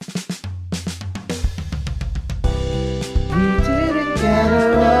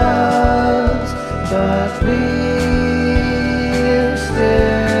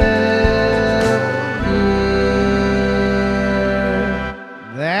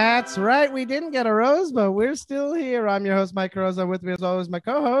That's right. We didn't get a rose, but we're still here. I'm your host, Mike Rosa. With me, as always, my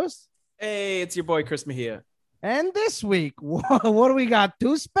co-host. Hey, it's your boy Chris Mejia. And this week, what do we got?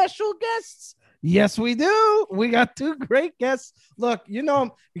 Two special guests? Yes, we do. We got two great guests. Look, you know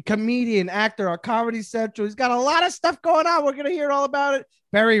him, a comedian, actor on Comedy Central. He's got a lot of stuff going on. We're going to hear all about it.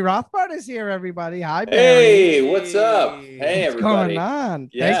 Barry Rothbard is here, everybody. Hi, Barry. Hey, what's up? Hey, what's everybody. going on?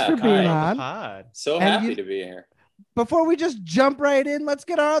 Yeah, Thanks for being on. Pod. So And happy you- to be here. Before we just jump right in, let's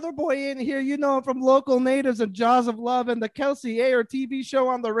get our other boy in here. You know him from Local Natives and Jaws of Love and the Kelsey Ayer TV show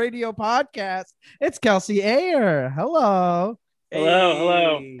on the radio podcast. It's Kelsey Ayer. Hello.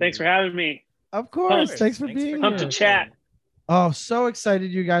 Hello. Thanks for having me. Of course. Pumped. Thanks for being Pumped to here. chat. Oh, so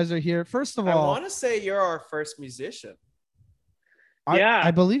excited you guys are here. First of I all, want to say you're our first musician. Yeah.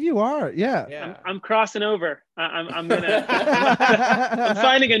 I believe you are. Yeah. Yeah. I'm crossing over. I'm gonna. I'm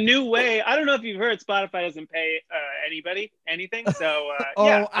finding a new way. I don't know if you've heard, Spotify doesn't pay anybody anything. So Oh,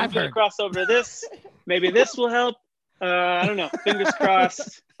 yeah, I've I'm gonna heard. cross over to this. Maybe this will help. I don't know. Fingers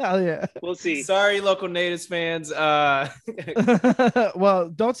crossed. Hell yeah. We'll see. Sorry, local natives fans. Well,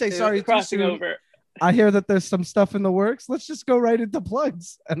 don't say sorry too Crossing soon. over. I hear that there's some stuff in the works. Let's just go right into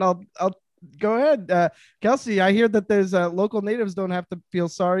plugs, and I'll go ahead. Kelsey, I hear that there's local natives don't have to feel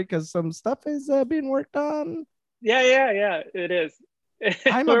sorry because some stuff is being worked on. Yeah. It is.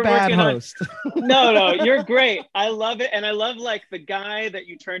 I'm a We're bad working on- host. No, you're great. I love it, and I love like the guy that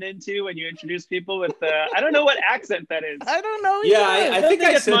you turn into when you introduce people with I don't know what accent that is. I don't know. Yeah, either. I think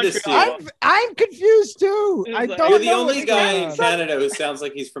I it's said this to Montreal. you. I'm confused too. It's I like- don't You're the know only what's guy going in on. Canada who sounds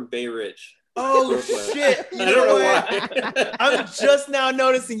like he's from Bay Ridge. Oh Brooklyn. shit! I don't know why. I'm just now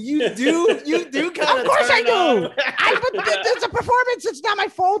noticing you do kind Of course I do. It's a performance. It's not my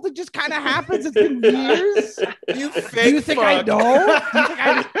fault. It just kind of happens. It's been years. You Do fake you think I fuck. know? Do you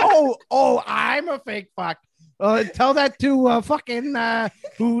think oh, I'm a fake fuck. Tell that to fucking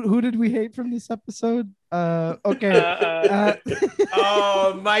who did we hate from this episode? Okay.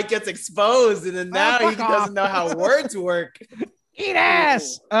 Oh, Mike gets exposed, and then now he fuck doesn't know how words work. Eat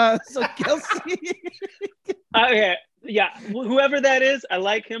ass. So Kelsey. Okay, yeah. Whoever that is, I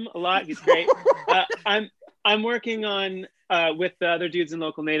like him a lot. He's great. I'm working on with the other dudes in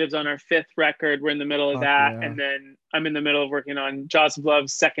Local Natives on our 5th record. We're in the middle of Fuck that, yeah. and then I'm in the middle of working on Jaws of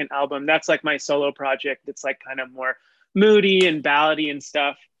Love's 2nd album. That's like my solo project. It's like kind of more moody and ballady and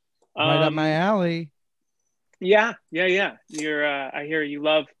stuff. Right up my alley. Yeah. You're. I hear you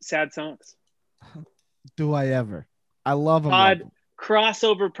love sad songs. Do I ever? I love them. Pod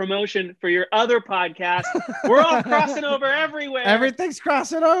crossover promotion for your other podcast. We're all crossing over everywhere. Everything's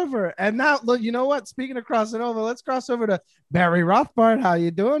crossing over. And now, look, you know what? Speaking of crossing over, let's cross over to Barry Rothbard. How you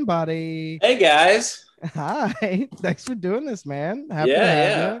doing, buddy? Hey, guys. Hi. Thanks for doing this, man. Happy to have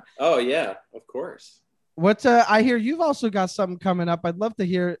Yeah. you. Oh, yeah, of course. What I hear you've also got something coming up. I'd love to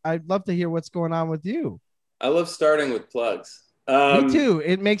hear what's going on with you. I love starting with plugs. Me too.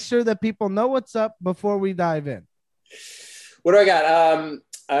 It makes sure that people know what's up before we dive in. What do I got?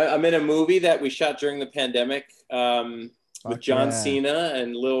 I'm in a movie that we shot during the pandemic with Fuck John yeah. Cena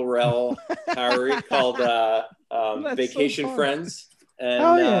and Lil Rel Howery called That's Vacation so fun. Friends. And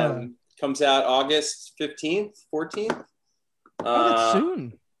Oh, yeah. comes out August 15th, 14th. Oh, that's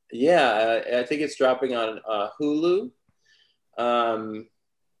soon. Yeah, I think it's dropping on Hulu.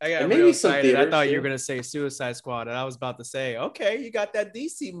 I got And real maybe some excited. I theaters, thought you too. were gonna say Suicide Squad, and I was about to say, okay, you got that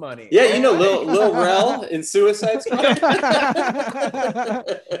DC money. Yeah, you know All right. Lil Rel in Suicide Squad.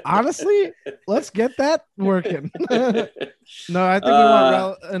 Honestly, let's get that working. No, I think we want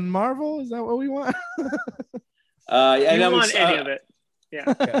Rel and Marvel. Is that what we want? And You I'm want any of it?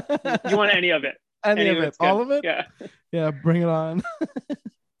 Yeah. You want any of it? Any of it? it's good. All of it? Yeah. Yeah, bring it on.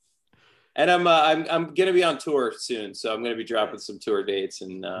 And I'm gonna be on tour soon, so I'm gonna be dropping some tour dates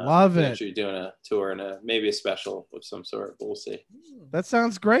and Love it. actually doing a tour and maybe a special of some sort. But we'll see. That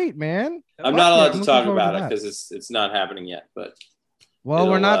sounds great, man. I'm Fuck not yeah, allowed I'm to looking talk forward about to it that. because it's not happening yet. But Well,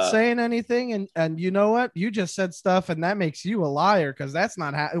 we're it'll, not saying anything, and you know what? You just said stuff, and that makes you a liar because that's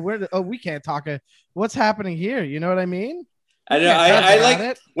not we can't talk. What's happening here? You know what I mean? I know Can't talk I about like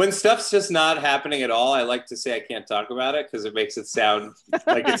it. when stuff's just not happening at all. I like to say I can't talk about it because it makes it sound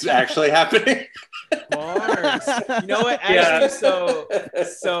like it's actually happening. Bars. You know what? Yeah. Actually,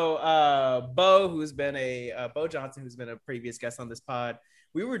 so Bo, who's been Bo Johnson, who's been a previous guest on this pod,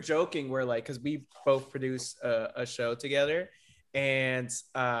 we were joking. We're like, because we both produce a show together, and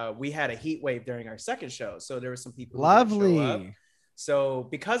we had a heat wave during our second show, so there were some people who didn't show up. Lovely. So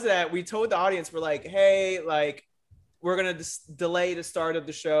because of that, we told the audience, we're like, hey, like, we're gonna delay the start of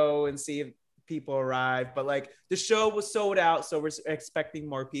the show and see if people arrive. But like the show was sold out, so we're expecting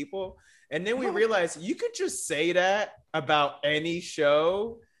more people. And then we realized you could just say that about any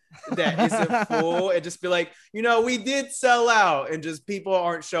show, that isn't full and just be like, you know, we did sell out and just people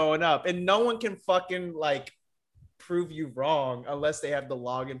aren't showing up and no one can fucking like prove you wrong unless they have the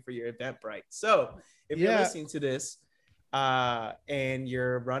login for your Eventbrite. So if you're listening to this and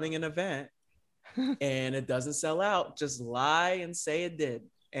you're running an event and it doesn't sell out, just lie and say it did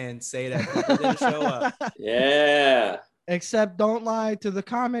and say that people didn't show up. Yeah. Except don't lie to the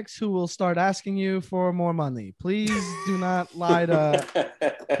comics who will start asking you for more money. Please do not lie to,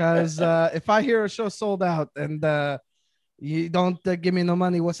 because if I hear a show sold out and you don't give me no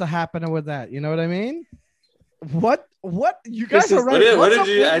money, what's happening with that? You know what I mean? What you guys are right. What did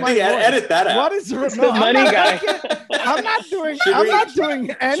you? I think edit that out. What is the money guy? I'm not doing. I'm not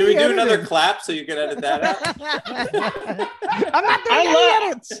doing any. Should we do editing. another clap so you can edit that out? I'm not doing any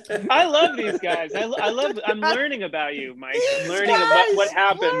edits. I love these guys. I'm learning about you, Mike. I'm learning about what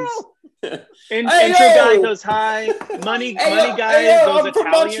happens. Intro guy goes high. Money guy goes I'm from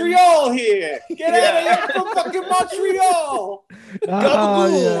Italian. Montreal here. Get out of here! I'm from fucking Montreal.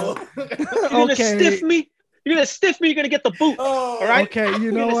 You're gonna stiff me. You're gonna stiff me. You're gonna get the boot. Oh, all right. Okay.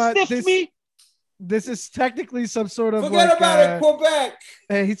 You know what? This is technically some sort of forget about it, Quebec.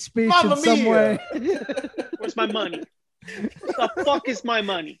 Hate speech Mamma in some mia. way. Where's my money? What the fuck is my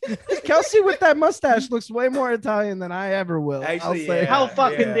money? Kelsey with that mustache looks way more Italian than I ever will. Actually, I'll say. How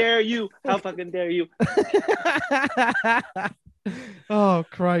fucking dare you? How fucking dare you? Oh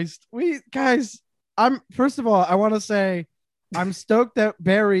Christ. I'm first of all, I want to say I'm stoked that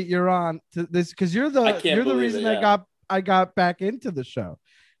Barry, you're on to this because you're the reason I got back into the show.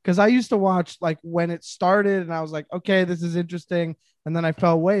 Because I used to watch like when it started and I was like, okay, this is interesting. And then I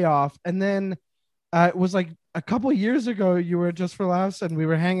fell way off. And then it was like a couple years ago, you were Just for Laughs and we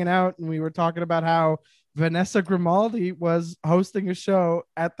were hanging out and we were talking about how Vanessa Grimaldi was hosting a show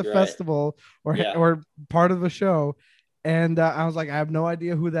at the festival or part of the show. And I was like, I have no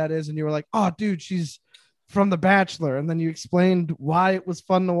idea who that is. And you were like, oh, dude, she's from The Bachelor. And then you explained why it was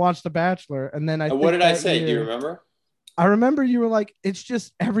fun to watch The Bachelor. And then what did I say? Do you remember? I remember you were like, it's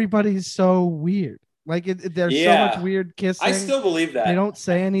just everybody's so weird. Like there's so much weird kissing. I still believe that. They don't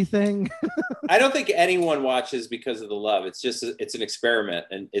say anything. I don't think anyone watches because of the love. It's just it's an experiment,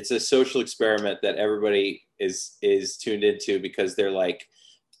 and it's a social experiment that everybody is tuned into because they're like,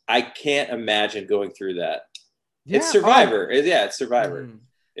 I can't imagine going through that. Yeah. It's Survivor. It's Survivor.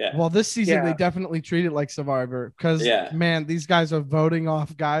 Yeah. Well, this season they definitely treat it like Survivor because man, these guys are voting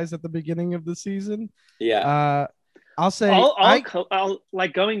off guys at the beginning of the season. Yeah. I'll say I'll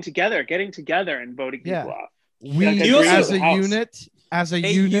like getting together and voting people off. We as a unit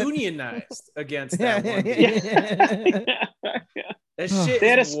unionized against that one. That shit. They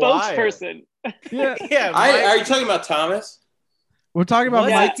had a spokesperson. Are you talking about Thomas? We're talking about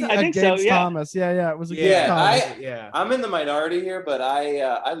Mikey I think against so, Thomas. It was against Thomas. I'm in the minority here, but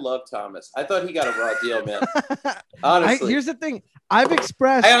I love Thomas. I thought he got a raw deal, man. Honestly, here's the thing. I've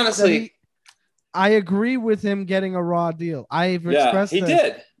expressed. I agree with him getting a raw deal. I've expressed he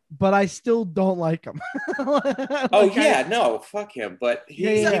did, but I still don't like him. Fuck him. But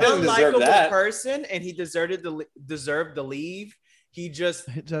he doesn't deserve unlikable that person, and he deserved to leave. He just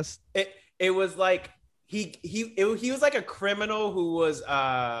it was like he was like a criminal who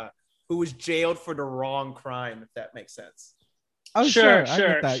was jailed for the wrong crime, if that makes sense. Oh, sure.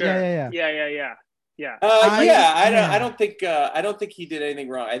 Yeah. I don't think he did anything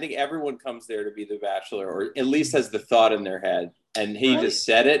wrong. I think everyone comes there to be the Bachelor, or at least has the thought in their head, and he just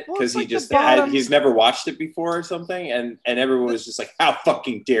said it because he's never watched it before or something, and everyone was just like, "How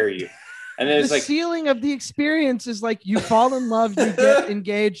fucking dare you!" And then it's the like ceiling of the experience is like you fall in love, you get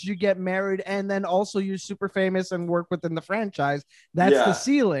engaged, you get married, and then also you're super famous and work within the franchise. That's the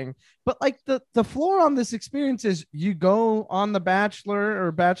ceiling. But like the floor on this experience is you go on The Bachelor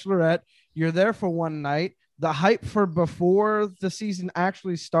or Bachelorette. You're there for one night. The hype for before the season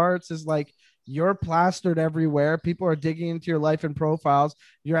actually starts is like you're plastered everywhere. People are digging into your life and profiles.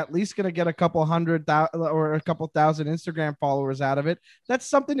 You're at least going to get a couple hundred or a couple thousand Instagram followers out of it. That's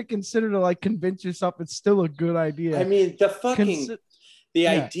something to consider to like convince yourself it's still a good idea. I mean, the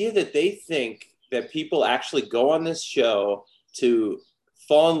idea that they think that people actually go on this show to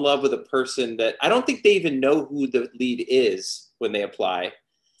fall in love with a person that I don't think they even know who the lead is when they apply.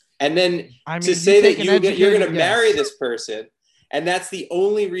 And then to say that you're going to marry this person, and that's the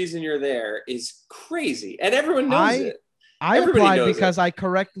only reason you're there, is crazy. And everyone knows it. I applied because I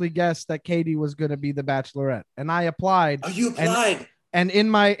correctly guessed that Katie was going to be the Bachelorette, and I applied. Oh, you applied. And in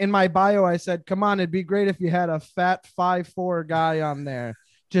my bio, I said, "Come on, it'd be great if you had a fat 5'4" guy on there."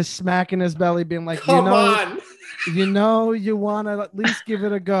 just smacking his belly, being like, Come on. you want to at least give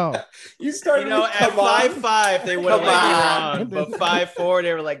it a go. You started with at 5'5", they would have Come let on. you on, but 5'4",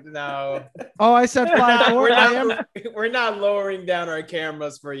 they were like, no. Oh, I said 5'4". We're not lowering down our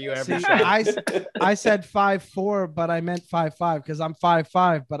cameras for you every See, show. I said 5'4", but I meant 5'5" because I'm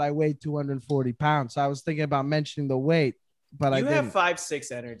 5'5", but I weigh 240 pounds. So I was thinking about mentioning the weight, but I didn't. You have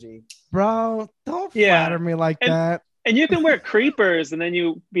 5'6" energy, bro. Don't flatter me like that. And you can wear creepers, and then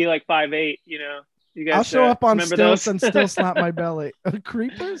you be like 5'8". You know, you guys. I'll show up on stilts those? and still slap my belly.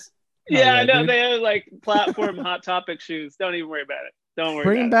 Creepers? Yeah, I know dude. they have like platform Hot Topic shoes. Don't even worry about it. Don't worry.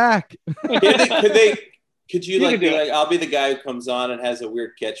 Bring about them back. Could you like be like, I'll be the guy who comes on and has a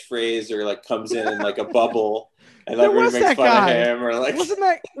weird catchphrase, or like comes in like a bubble, and everybody makes fun of him, or like,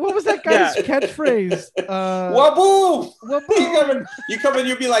 what was that guy's catchphrase? Waboo! Waboo! You come in,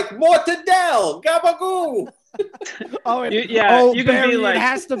 you'll be like, Mortadell, Gabagoo. You can Barry, be like, it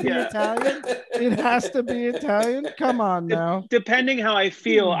has to be Italian. It has to be Italian. Come on now. Depending how I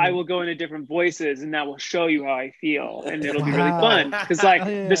feel, I will go into different voices, and that will show you how I feel, and it'll be really fun because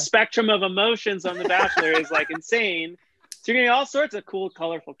the spectrum of emotions on The Bachelor is like insane. So you're getting all sorts of cool,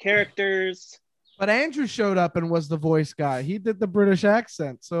 colorful characters. But Andrew showed up and was the voice guy. He did the British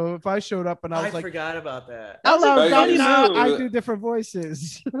accent. So if I showed up and I was like, forgot about that. Hello, I do different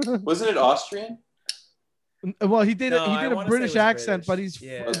voices. Wasn't it Austrian? Well, he did a British accent, but he's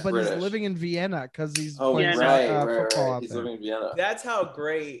living in Vienna because he's playing football. He's living in Vienna. That's how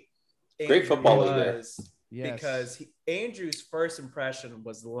great football was. Yes. Because Andrew's first impression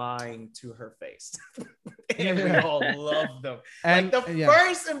was lying to her face, and we all loved them. And like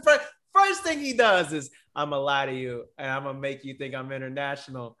the first thing he does is, "I'm gonna lie to you, and I'm gonna make you think I'm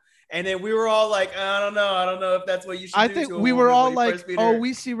international." And then we were all like, I don't know if that's what you should do. I think we were all like, oh,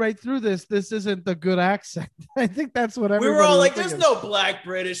 we see right through this. This isn't the good accent. I think that's what everybody we were all like, thinking. there's no black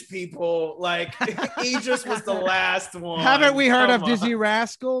British people. Like, Idris was the last one. Haven't we heard of Dizzy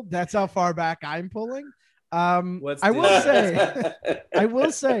Rascal? That's how far back I'm pulling. I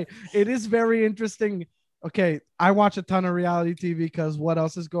will say it is very interesting. Okay, I watch a ton of reality TV because what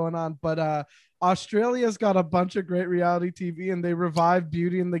else is going on? But Australia's got a bunch of great reality TV, and they revived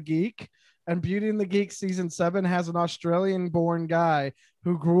Beauty and the Geek. And Beauty and the Geek season 7 has an Australian-born guy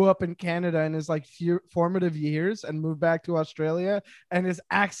who grew up in Canada in his like formative years and moved back to Australia, and his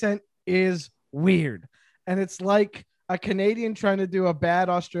accent is weird. And it's like a Canadian trying to do a bad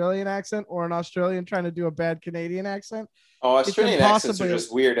Australian accent or an Australian trying to do a bad Canadian accent. Oh, Australian accents are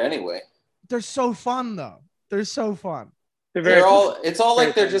just weird anyway. They're so fun though. They're so fun. It's all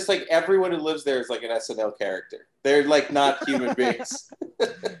like they're just like everyone who lives there is like an SNL character. They're like not human beings.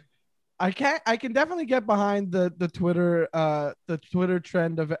 I can definitely get behind the Twitter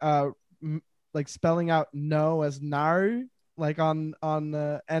trend of like spelling out no as nar, like on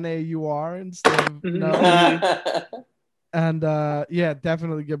the NAUR instead of no. And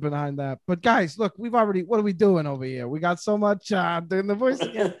definitely get behind that. But guys, look, what are we doing over here? We got so much doing the voice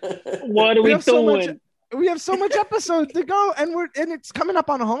again. What are we doing? We have so much episode to go, and it's coming up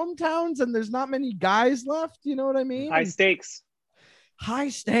on hometowns, and there's not many guys left. You know what I mean? High stakes.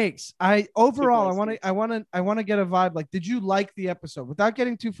 I want to get a vibe. Like, did you like the episode? Without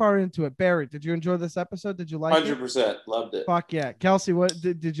getting too far into it, Barry, did you enjoy this episode? Did you like 100% loved it? Fuck yeah, Kelsey, what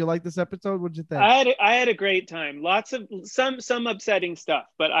did you like this episode? What'd you think? I had a great time. Lots of some upsetting stuff,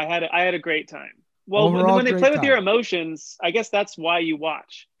 but I had a great time. Well, overall, when they play with your emotions, I guess that's why you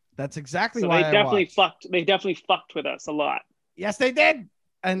watch. That's exactly why they definitely fucked with us a lot. Yes, they did.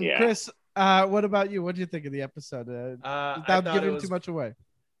 And Chris, what about you? What did you think of the episode? Without giving too much away.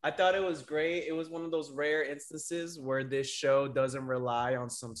 I thought it was great. It was one of those rare instances where this show doesn't rely on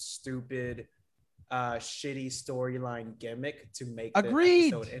some stupid, shitty storyline gimmick to make the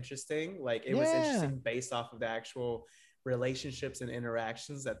episode interesting. Like it was interesting based off of the actual relationships and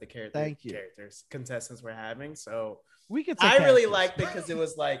interactions that the contestants were having. So I really liked it because it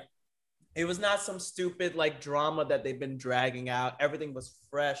was like, it was not some stupid like drama that they've been dragging out. Everything was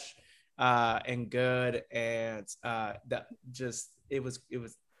fresh and good, and it was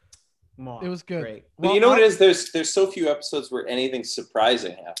good. Great. Well, you know what it is? There's so few episodes where anything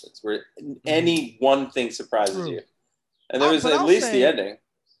surprising happens, where any one thing surprises you, and there was at least the ending.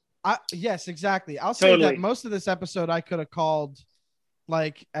 Yes, exactly. I'll say that most of this episode I could have called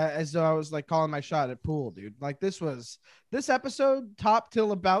like as though I was like calling my shot at pool, dude. Like this episode, top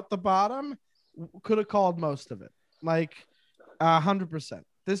till about the bottom, could have called most of it. Like 100%.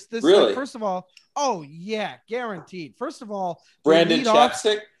 This really? Like, first of all, oh yeah, guaranteed. First of all, Brandon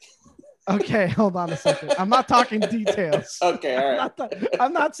Chapstick. Okay, hold on a second. I'm not talking details. Okay, all right.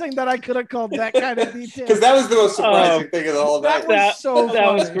 I'm not saying that I could have called that kind of detail. Because that was the most surprising thing of the whole night. That was so that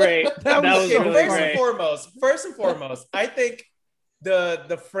funny. was great. That was Okay, really first and foremost, I think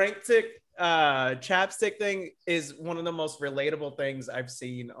the Frank Tick chapstick thing is one of the most relatable things I've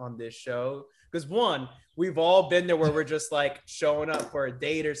seen on this show. Because one, we've all been there where we're just like showing up for a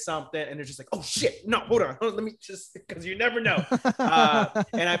date or something, and they're just like, "Oh shit, no, hold on, let me just," because you never know.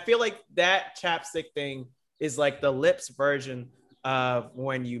 And I feel like that chapstick thing is like the Lips version of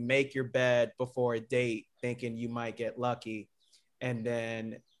when you make your bed before a date, thinking you might get lucky, and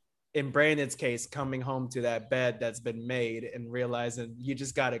then in Brandon's case, coming home to that bed that's been made and realizing you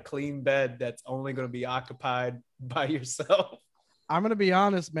just got a clean bed that's only going to be occupied by yourself. I'm going to be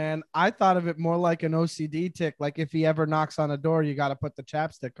honest, man. I thought of it more like an OCD tick. Like if he ever knocks on a door, you got to put the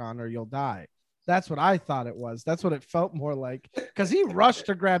chapstick on or you'll die. That's what I thought it was. That's what it felt more like. Because he rushed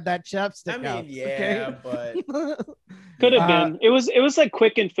to grab that chapstick out. Yeah, okay? but could have been. It was like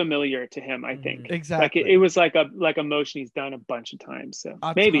quick and familiar to him, I think. Exactly. Like it was like a motion he's done a bunch of times. So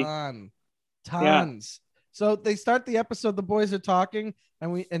maybe tons. Yeah. So they start the episode. The boys are talking,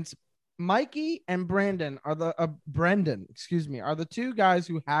 and Mikey and Brendan are the two guys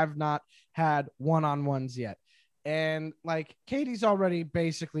who have not had one-on-ones yet. And like Katie's already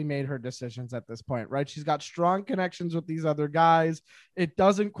basically made her decisions at this point, right? She's got strong connections with these other guys. It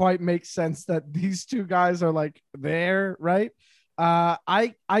doesn't quite make sense that these two guys are like there, right?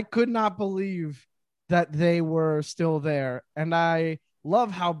 I could not believe that they were still there. And I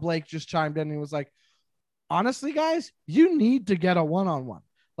love how Blake just chimed in and was like, honestly, guys, you need to get a one-on-one.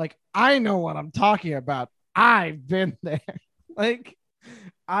 Like, I know what I'm talking about. I've been there. Like,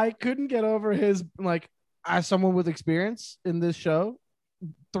 I couldn't get over his, like, as someone with experience in this show,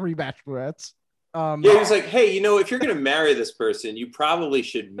 3 bachelorettes. Yeah, he was like, hey, if you're going to marry this person, you probably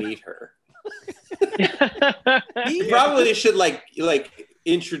should meet her. You probably should like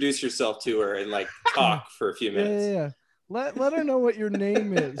introduce yourself to her and like talk for a few minutes. Yeah. Let her know what your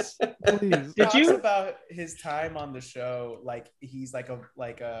name is, please. Did you about his time on the show? Like he's like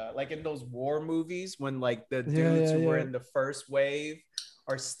in those war movies when like the dudes who were in the first wave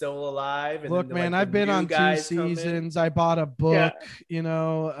are still alive. And Look, then, man, like, I've been on 2 seasons. I bought a book.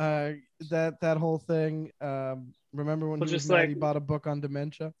 That whole thing. Remember when he was mad, he bought a book on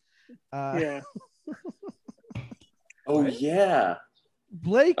dementia? Yeah. Oh yeah.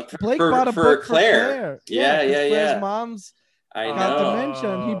 Blake bought a book for Claire. Yeah. Claire's mom's got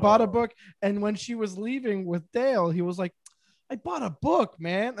dementia, and he bought a book. And when she was leaving with Dale, he was like, "I bought a book,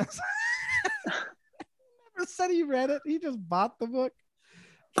 man." Never said he read it. He just bought the book.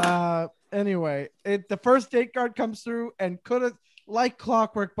 Anyway, the first date card comes through, and could have, like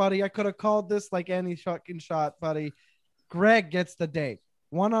clockwork, buddy. I could have called this like any fucking shot, buddy. Greg gets the date.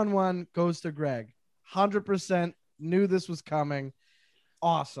 One-on-one goes to Greg. 100% knew this was coming.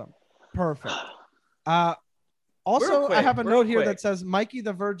 Awesome. Perfect. Also, I have a note here that says Mikey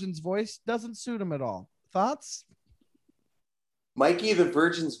the Virgin's voice doesn't suit him at all. Thoughts? Mikey the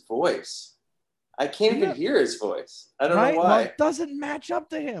Virgin's voice. I can't even hear his voice. I don't know why. Well, it doesn't match up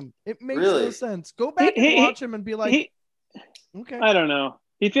to him. It makes no sense. Go back and watch him and be like, okay. I don't know.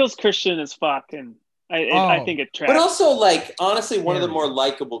 He feels Christian as fuck, and I think it tracks. But also, like, honestly, one of the more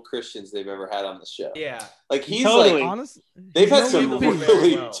likable Christians they've ever had on the show. Yeah. Like, he's totally. like, honestly, they've had some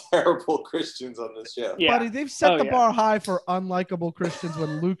really terrible Christians on this show. Yeah. Buddy, they've set the bar high for unlikable Christians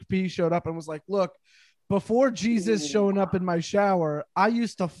when Luke P showed up and was like, look, before Jesus showing up in my shower, I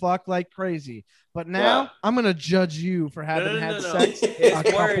used to fuck like crazy. But now I'm going to judge you for having had sex a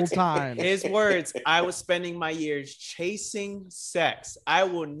couple times. His words, I was spending my years chasing sex. I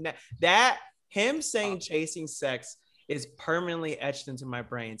will him saying chasing sex is permanently etched into my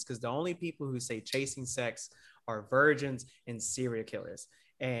brains because the only people who say chasing sex are virgins and serial killers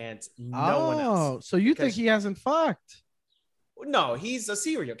and no one else. So you think he hasn't fucked? No, he's a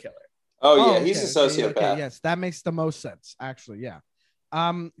serial killer. Oh, yeah, he's a sociopath. Okay, yes, that makes the most sense, actually, yeah.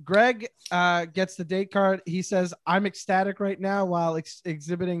 Greg gets the date card. He says, I'm ecstatic right now while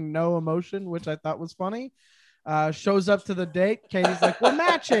exhibiting no emotion, which I thought was funny. Shows up to the date. Katie's like, we're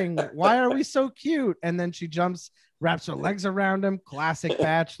matching. Why are we so cute? And then she jumps, wraps her legs around him. Classic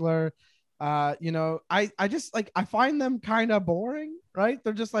Bachelor. I just like, I find them kind of boring, right?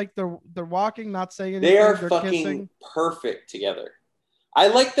 They're just like, they're walking, not saying anything. They are they're fucking kissing. Perfect together. I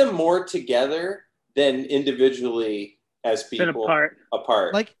like them more together than individually as people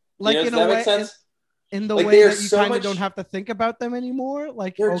apart. Like in a way, in the way that you kind of don't have to think about them anymore.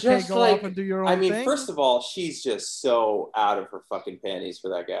 Like, okay, go off and do your own thing. First of all, she's just so out of her fucking panties for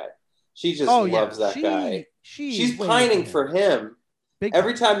that guy. She just loves that guy. She's pining for him,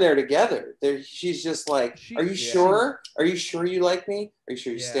 every time they're together, she's just like, "Are you sure? Are you sure you like me? Are you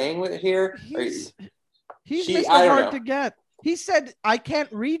sure you're staying with here?" He's Mr. Hard to get. He said, "I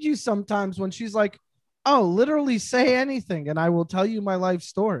can't read you sometimes," when she's like, "Oh, literally say anything, and I will tell you my life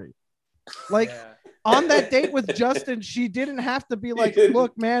story." Like on that date with Justin, she didn't have to be like,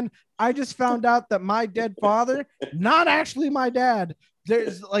 "Look, man, I just found out that my dead father, not actually my dad.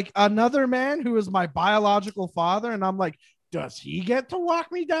 There's like another man who is my biological father," and I'm like, does he get to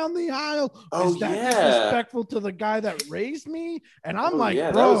walk me down the aisle? Is that disrespectful to the guy that raised me? And I'm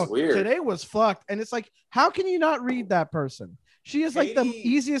bro, today was fucked. And it's like, how can you not read that person? She is like the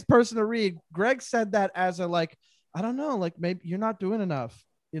easiest person to read. Greg said that as a like, I don't know, like maybe you're not doing enough.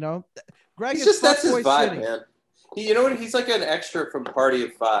 You know, Greg is just that's his vibe, man. You know what? He's like an extra from Party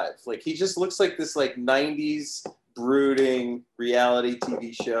of Five. Like he just looks like this like 90s brooding reality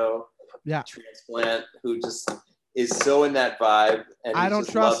TV show transplant who just is so in that vibe, and he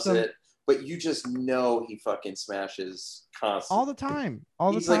just loves it. But you just know he fucking smashes constantly all the time.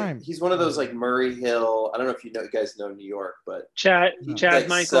 Like, he's one of those like Murray Hill. I don't know if you guys know New York, but Chad like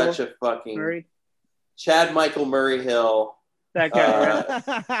Michael, such a fucking Chad Michael Murray Hill. That guy.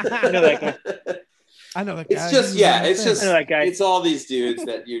 I know that guy. I know that guy. It's just I know that guy. It's all these dudes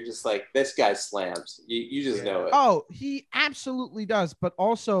that you're just like, this guy slams. You just know it. Oh, he absolutely does. But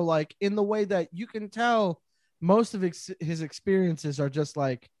also like in the way that you can tell. Most of his experiences are just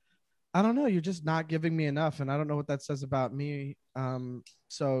like, I don't know, you're just not giving me enough, and I don't know what that says about me.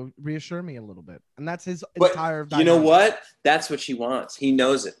 So reassure me a little bit, and that's his entire. You know what? That's what she wants. He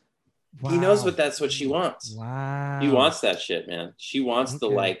knows it. Wow. He knows that's what she wants. Wow. He wants that shit, man. She wants the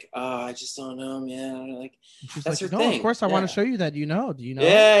like, oh, I just don't know, man. Like, she's that's like, her thing. Of course, I want to show you that. Do you know?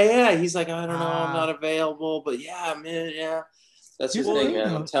 Yeah. He's like, I don't know, I'm not available, but yeah, man, yeah. That's your thing,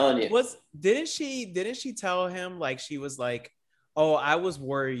 man. I'm telling you. Didn't she tell him like she was like, "Oh, I was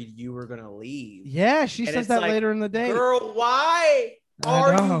worried you were gonna leave." Yeah, she says that like, later in the day. Girl, why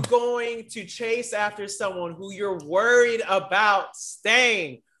are you going to chase after someone who you're worried about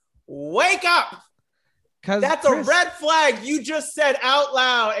staying? Wake up! That's a red flag you just said out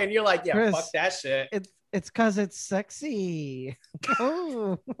loud, and you're like, "Yeah, fuck that shit." It's because it's sexy.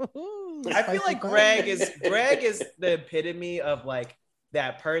 I feel like Greg is the epitome of like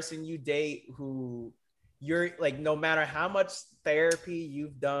that person you date who you're like, no matter how much therapy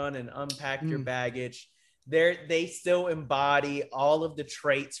you've done and unpacked your baggage, they still embody all of the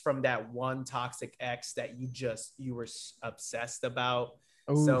traits from that one toxic ex that you were obsessed about.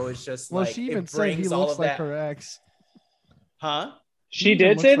 Oof. So it's just like, she even said he looks like her ex. Huh? She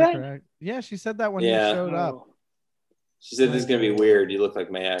did say that? Yeah, she said that when he showed up. She said, "This is going to be weird. You look like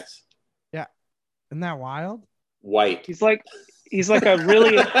my ex." Yeah. Isn't that wild? White. He's like a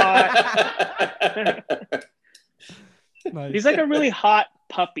really hot... Nice. He's like a really hot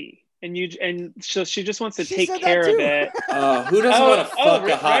puppy. And so she just wants to take care of it. Who doesn't want to fuck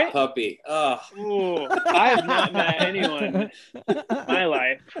a hot puppy? Ooh, I have not met anyone in my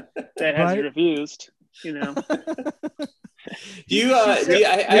life that has refused, you know.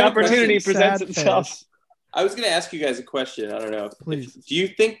 The opportunity presents itself. I was going to ask you guys a question. I don't know. Please. Do you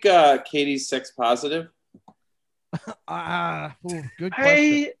think Katie's sex positive? Good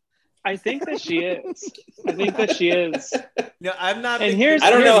question. I think that she is. No, I'm not. And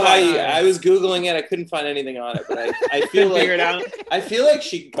I don't know how I was Googling it. I couldn't find anything on it, but I feel like figure it out. I feel like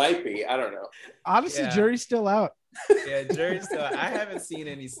she might be. I don't know. Honestly, jury's still out. Yeah, jury's still out. I haven't seen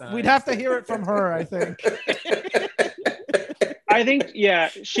any signs. We'd have to hear it from her, I think. I think,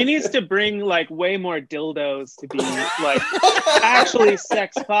 she needs to bring like way more dildos to be like actually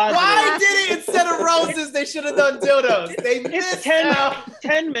sex positive. Why did it instead of roses? They should have done dildos. They missed out.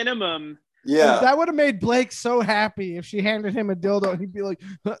 10 minimum. Yeah, that would have made Blake so happy if she handed him a dildo and he'd be like,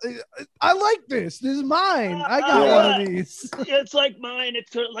 "I like this. This is mine. I got one of these." It's like mine.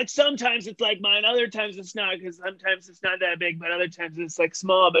 It's like sometimes it's like mine. Other times it's not, because sometimes it's not that big, but other times it's like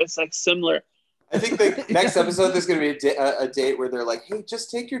small, but it's like similar. I think the next episode there's going to be a date where they're like, "Hey, just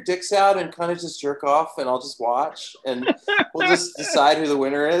take your dicks out and kind of just jerk off, and I'll just watch, and we'll just decide who the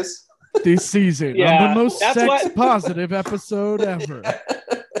winner is." This season, on the most sex-positive episode ever.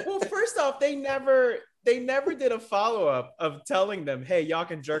 Well, first off, they never did a follow-up of telling them, "Hey, y'all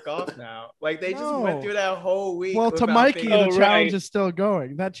can jerk off now." Like they just went through that whole week. Well, to Mikey, the challenge is still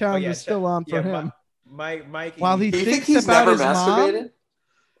going. That challenge is still on for him. Mikey, while he thinks he's about never his masturbated?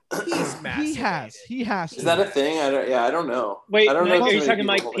 Mom, he has. Is that a thing? I don't know. Wait, I don't know. Are you talking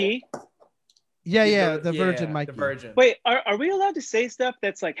Mike P? Yeah, the virgin Mike. The virgin. Wait, are we allowed to say stuff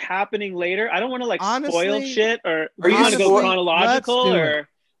that's like happening later? I don't want to like spoil shit, or are you want to go chronological, or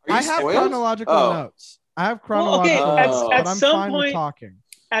I have chronological notes. I have Well, okay, chronological, at but I'm some fine with point- talking.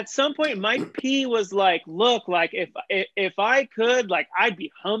 At some point, Mike P was like, "Look, like if I could, like I'd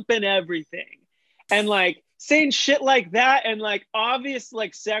be humping everything," and like saying shit like that, and like obvious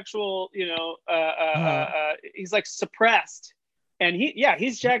like sexual, he's like suppressed, and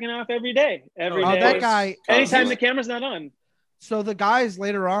he's jacking off every day, every day. That guy. Anytime the camera's not on. So the guys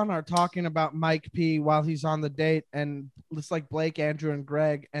later on are talking about Mike P while he's on the date, and it's like Blake, Andrew, and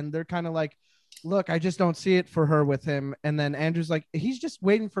Greg, and they're kind of like, look, I just don't see it for her with him. And then Andrew's like, he's just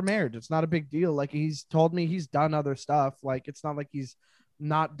waiting for marriage. It's not a big deal. Like, he's told me he's done other stuff. Like, it's not like he's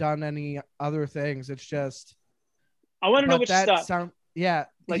not done any other things. It's just, I want to know which stuff.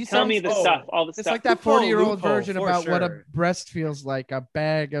 Like, tell me the stuff, all the it's stuff. like that 40-year-old Loophole, version for about what a sure. breast feels like, a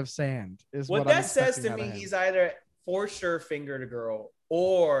bag of sand is What I'm that says expecting to out me, of him. he's either for sure fingered a girl,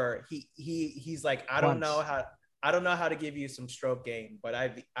 or he's like, I don't know how to give you some stroke game, but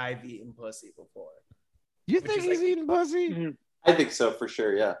I've eaten pussy before. You Which think is he's like- eating pussy? Mm-hmm. I think so for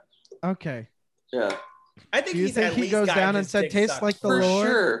sure. Yeah. Okay. Yeah. I think Do you he's think at he least goes gotten down and his said, dick "Tastes sucked like the For Lord"?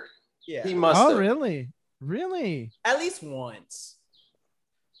 sure. Yeah, He must Oh, have. really? at least once.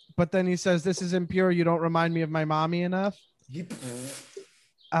 But then he says, "This is impure. You don't remind me of my mommy enough."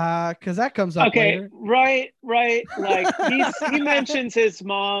 Because that comes up Okay, later. right. Like he mentions his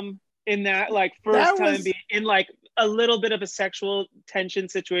mom in that like first That time was- being in like a little bit of a sexual tension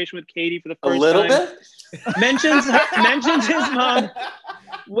situation with Katie for the A first little time. bit? Mentions his mom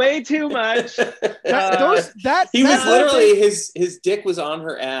way too much. He was that literally, his dick was on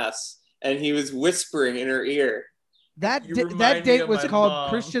her ass and he was whispering in her ear. that You di- remind that me date of was my called mom.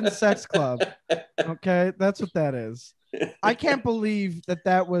 Christian Sex Club. Okay, that's what that is. I can't believe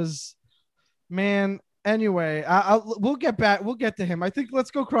that was, man. Anyway, we'll get back. We'll get to him. I think let's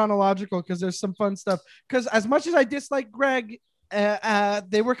go chronological because there's some fun stuff. Because as much as I dislike Greg,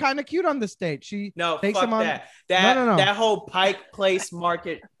 they were kind of cute on this date. She No, takes fuck him on. that. No. That whole Pike Place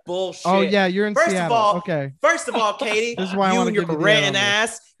Market bullshit. Oh yeah, you're in First Seattle. of all, Okay. First of all, Katie, This is why I you wanna and your give you the Renton edit on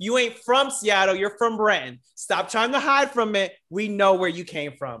ass, you ain't from Seattle. You're from Renton. Stop trying to hide from it. We know where you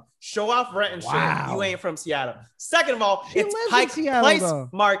came from. Show off Renton Wow. shit. You ain't from Seattle. Second of all, She it's lives in Pike Seattle, Place though.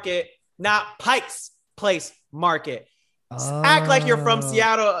 Market, not Pike's Place Market. Act like you're from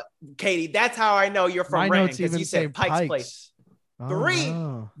Seattle, Katie. That's how I know you're from My Renton, notes because even you say said Pike's Place. Oh, Three.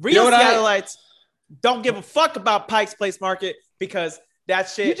 wow. Real You know what Seattleites don't give a fuck about Pike's Place Market because that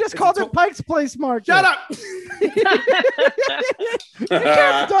shit. You just is called a it Pike's Place Market. Shut up. You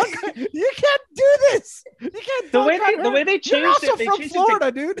can't do this. You can't. The way dunk on the her. way they You're changed also it, they from changed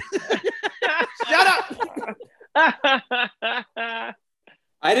Florida, dude. Shut up. it.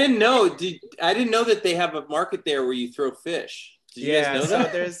 I didn't know that they have a market there where you throw fish. Did you guys know so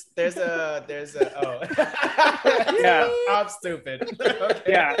that? there's a oh Yeah. I'm stupid. Okay.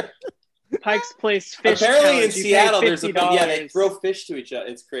 Yeah. Pike's Place fish. Apparently in challenge. You pay Seattle, there's they $50. throw fish to each other.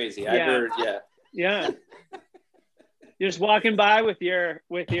 It's crazy. I've Yeah. heard, yeah. Yeah. You're just walking by with your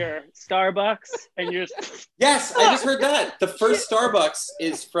Starbucks and you're just Yes, I just heard that. The first Starbucks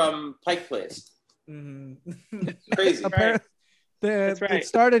is from Pike Place. Mhm. Crazy. Apparently, That's right. It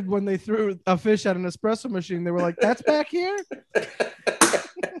started when they threw a fish at an espresso machine. They were like, "That's back here."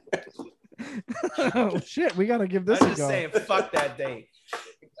 Oh shit, we gotta give this I'm a just go. saying, fuck that date.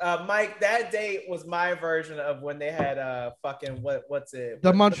 Mike, that date was my version of when they had fucking what's it? The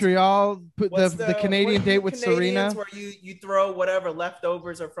What's- Montreal, what's the Canadian what- date you with Canadians Serena. where you throw whatever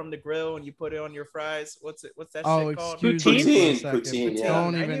leftovers are from the grill and you put it on your fries. What's that Oh, shit called? excuse me for a Poutine, second. poutine, yeah.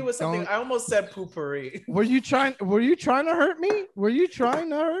 Don't I even. knew it was something. don't- I almost said poopery. Were you trying to hurt me? Were you trying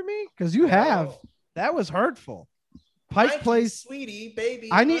to hurt me? Because you have. That was hurtful. Pike Thank you, Place. sweetie, baby.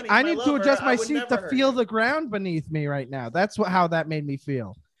 I need honey, my to lover, adjust I my would seat never to hurt feel you. the ground beneath me right now. That's how that made me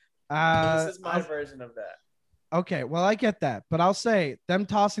feel. This is my version of that. Okay, well, I get that, but I'll say them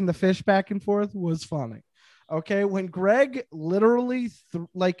tossing the fish back and forth was funny. Okay, when Greg literally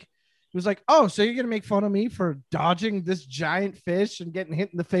he was like, "Oh, so you're gonna make fun of me for dodging this giant fish and getting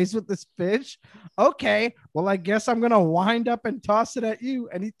hit in the face with this fish? Okay, well, I guess I'm gonna wind up and toss it at you."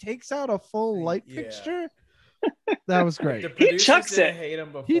 And he takes out a full light Yeah. fixture. That was great. The producers chucks didn't it. hate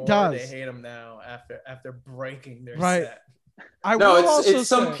him before. He does. They hate him now after breaking their Right. set. I No, will also it's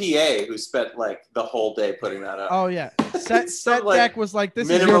some say- PA who spent like the whole day putting that up. Oh yeah, set It's some, like, deck was like, "This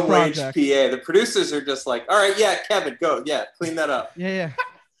is your Minimum wage project." PA. The producers are just like, all right, yeah, Kevin, go. Yeah, clean that up. Yeah.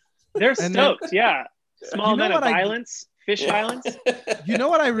 they're And stoked. Yeah. Small You know amount of what I- violence, fish Yeah. violence. You know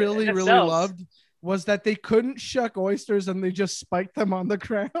what I really, That really sells. loved was that they couldn't shuck oysters and they just spiked them on the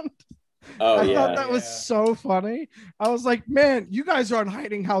ground. Oh, I yeah. thought that was Yeah. so funny. I was like, man, you guys aren't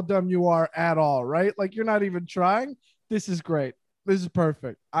hiding how dumb you are at all, right? Like, you're not even trying. This is great. This is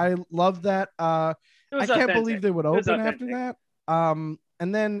perfect. I love that. I can't authentic. believe they would It was open after authentic. that.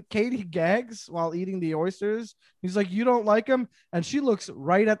 And then Katie gags while eating the oysters. He's like, "You don't like them?" And she looks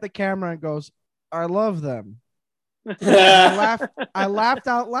right at the camera and goes, "I love them." And I laughed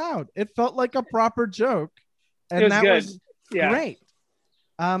out loud. It felt like a proper joke. And It was that good. was Yeah. great.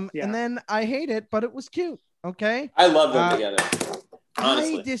 Yeah. And then I hate it, but it was cute. Okay. I love them together.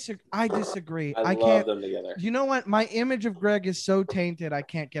 Honestly. I disagree. I can't. love them together. You know what? My image of Greg is so tainted. I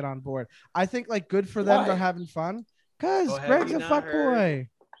can't get on board. I think like good for them. Why? They're having fun because Oh, have Greg's you a not fuck heard? boy.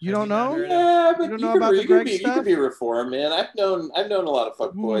 You Have don't you not know? heard? Yeah, but don't you know could about the Greg you stuff? could be reformed, man. I've known a lot of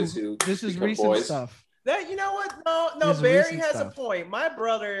fuck boys who This is become recent boys. stuff. That you know what? No, This is Barry recent has stuff. a point. My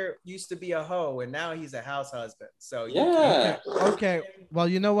brother used to be a hoe, and now he's a house husband. So you Yeah. Okay. Well,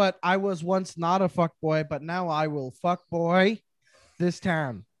 you know what? I was once not a fuck boy, but now I will fuck boy this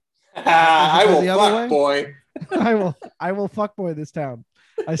town. I go will the other way? fuck boy. I will fuck boy this town.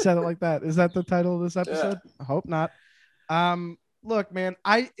 I said it like that. Is that the title of this episode? I hope not. Look, man,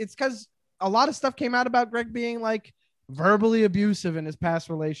 it's because a lot of stuff came out about Greg being like verbally abusive in his past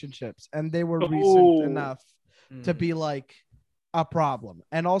relationships, and they were recent enough to be like a problem.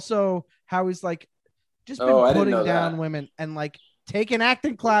 And also how he's like just been I didn't putting know down that. women and like taking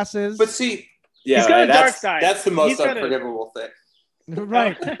acting classes. But see, yeah, He's got right, a dark that's side. that's the most He's got a- unforgivable thing.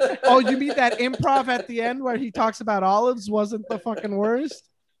 Right. Oh, you mean that improv at the end where he talks about olives wasn't the fucking worst?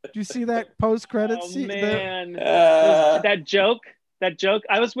 Do you see that post credits? Oh man, Uh, that joke.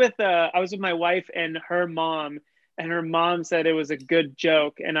 I was with my wife and her mom said it was a good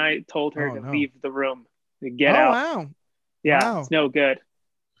joke, and I told her Oh, to no. leave the room, to get out. Wow. Yeah, Wow. it's no good.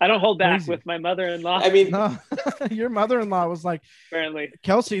 I don't hold back Crazy. with my mother-in-law. I mean, No, your mother-in-law was like, apparently,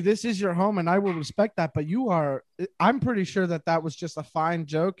 Kelsey, this is your home and I will respect that. But I'm pretty sure that was just a fine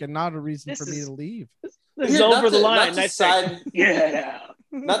joke and not a reason for me to leave. this is Here, not over the to- line. not to That's like, side- get out.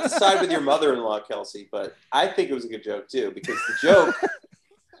 not to side with your mother-in-law, Kelsey, but I think it was a good joke too, because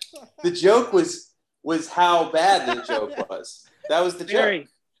the joke was how bad the joke was. That was the joke. Barry,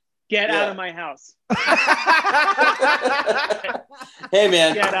 get out Yeah. of my house. Hey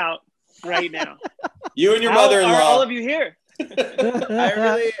man, Get out right now. you and your How mother-in-law. are all of you here? I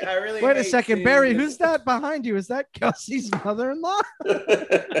really. Wait a hate second, seeing Barry. this- Who's that behind you? Is that Kelsey's mother-in-law?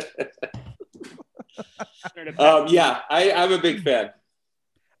 Yeah, I'm a big fan.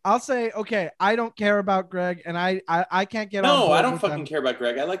 I'll say, okay, I don't care about Greg, and I can't get on No, board I don't with fucking them. care about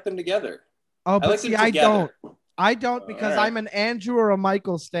Greg. I like them together. Oh, I but like see, them I together. don't. I don't because All right. I'm an Andrew or a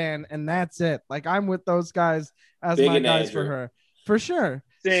Michael stan, and that's it. Like I'm with those guys as Big my in guys for Andrew. her, for sure.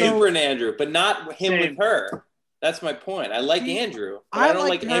 Same. Super and Andrew, but not him Same. with her. That's my point. I like See, Andrew, but I I don't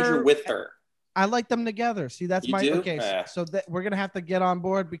like like her- Andrew with her. I like them together. See, that's You my do? okay. Ah. So that we're gonna have to get on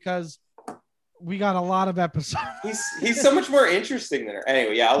board because we got a lot of episodes. He's so much more interesting than her.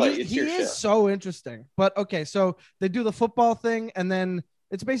 Anyway, yeah, I'll let you. It's he your is show. so interesting. But okay, so they do the football thing, and then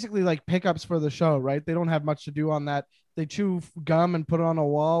it's basically like pickups for the show, right? They don't have much to do on that. They chew gum and put it on a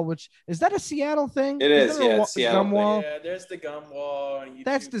wall, which is that a Seattle thing? It is, there a yeah, wa- it's Seattle gum thing. wall. Yeah, there's the gum wall. And you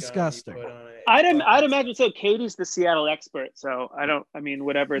That's chew gum, you disgusting. put on it. I'd imagine so. Katie's the Seattle expert, so I mean,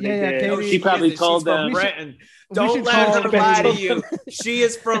 whatever they Yeah, did, Katie- she probably She's told from them. Renton. we Don't should let call her her lie to Katie. you. She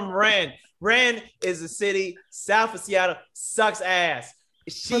is from Renton. Renton is a city south of Seattle. Sucks ass.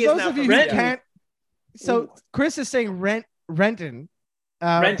 She For is those not of you from who Seattle. can't, so Chris is saying Renton, Renton.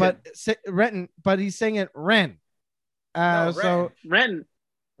 Renton, but he's saying it Ren. No, So Renton.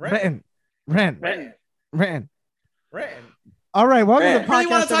 Renton. Renton. All right, welcome to the Ren. podcast. Really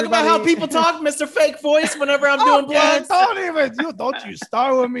want to talk about how everybody. people talk, Mr. Fake Voice, whenever I'm Oh, doing yeah, plugs. don't you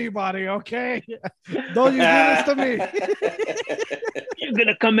start with me, buddy. Okay, don't you do this to me. You're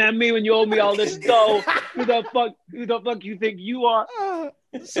gonna come at me when you owe me all this dough. Who the fuck you think you are?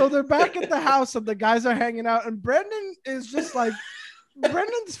 So they're back at the house and the guys are hanging out, and Brendan is just like,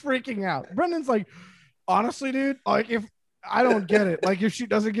 Brendan's freaking out. Brendan's like, honestly, dude, like if I don't get it, like if she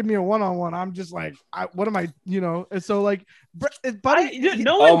doesn't give me a one-on-one, I'm just like, what am I, And so like, buddy,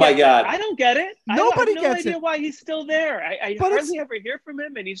 No one Oh my gets God. it. I don't get it. Nobody I have no gets idea it. why he's still there. I But hardly ever hear from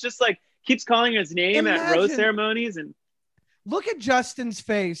him, and he's just like keeps calling his name at rose Imagine- ceremonies and. look at Justin's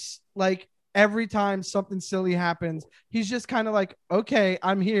face. Like every time something silly happens, he's just kind of like, okay,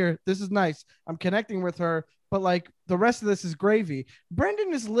 I'm here. This is nice. I'm connecting with her. But like the rest of this is gravy.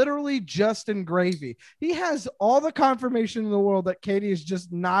 Brendan is literally Justin gravy. He has all the confirmation in the world that Katie is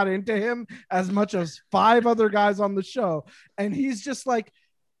just not into him as much as 5 other guys on the show. And he's just like,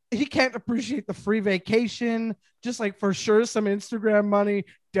 he can't appreciate the free vacation, just like for sure some Instagram money,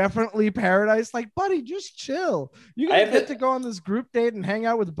 definitely paradise. Like, buddy, just chill. You get to go on this group date and hang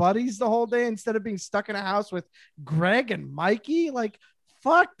out with buddies the whole day instead of being stuck in a house with Greg and Mikey. Like,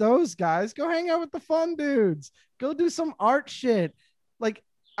 fuck those guys. Go hang out with the fun dudes. Go do some art shit. Like,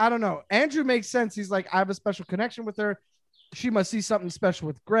 I don't know. Andrew makes sense. He's like, I have a special connection with her. She must see something special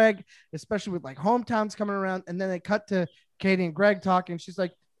with Greg, especially with like hometowns coming around. And then they cut to Katie and Greg talking. She's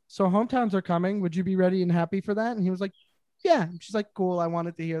like, so hometowns are coming. Would you be ready and happy for that? And he was like, yeah. She's like, cool. I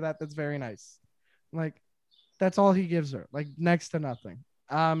wanted to hear that. That's very nice. Like, that's all he gives her. Like, next to nothing.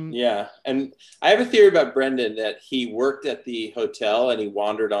 Yeah. And I have a theory about Brendan that he worked at the hotel and he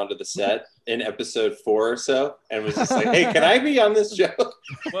wandered onto the set in episode 4 or so and was just like, hey, can I be on this show?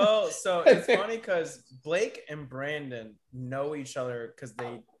 Well, so it's funny because Blake and Brandon know each other because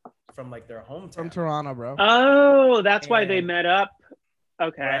they from like their hometown. From Toronto, bro. Oh, that's why they met up.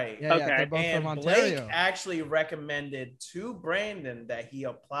 Okay. Right. Yeah, okay. they're both And from Blake Ontario. actually recommended to Brandon that he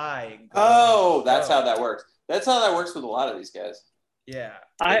apply. and go Oh, on the that's show. how that works. That's how that works with a lot of these guys. Yeah.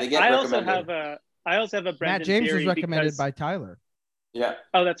 They get I also recommended. have a Brendan Matt James was theory recommended because, by Tyler. Yeah.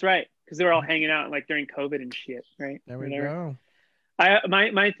 Oh, that's right. Because they were all hanging out like during COVID and shit, right? There we Whatever. go.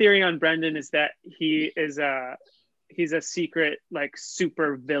 My theory on Brendan is that he's a secret like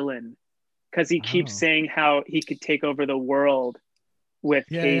super villain because he keeps saying how he could take over the world with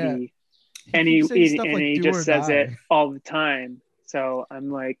Katie, and he just says it all the time. So I'm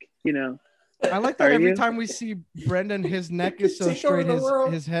like, I like that Are every you? time we see Brendan, his neck is so Take over straight, the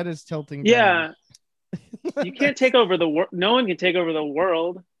world. his head is tilting. yeah, you can't take over the world. No one can take over the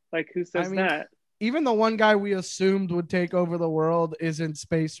world. Like who says I mean, that? Even the one guy we assumed would take over the world is in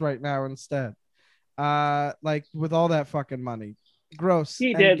space right now instead. Like with all that fucking money. Gross.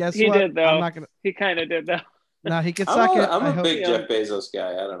 He And did. guess He what? did though. I'm not gonna. He kind of did though. Nah, he could suck it. I'm I a hope- big Jeff Bezos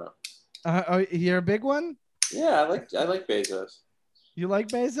guy. I don't know. Oh, you're a big one. Yeah, I like Bezos. You like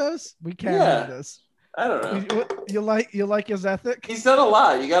Bezos? We can't Yeah. have this. I don't know. You like his ethic? He's done a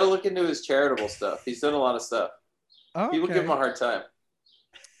lot. You got to look into his charitable stuff. He's done a lot of stuff. Oh, People give him a hard time.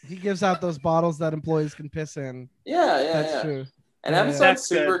 He gives out those bottles that employees can piss in. Yeah, That's true. And Yeah, Amazon's That's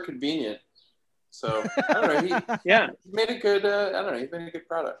super convenient. So I don't know. Yeah, He made a good. I don't know. He made a good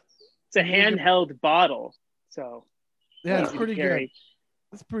product. it's a handheld bottle, so Yeah, it's easy to pretty good. carry.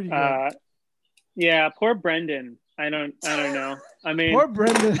 It's pretty good. Yeah, poor Brendan. I don't know. I mean, Poor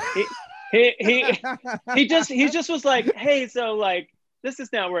Brendan. he just was like, hey, so like this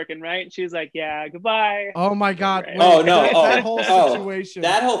is not working, right? And she was like, yeah, goodbye. Oh my God! Right. Oh, no. That whole situation.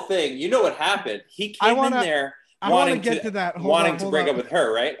 That whole thing. You know what happened? He came in there I want to wanting get to that. wanting to break up with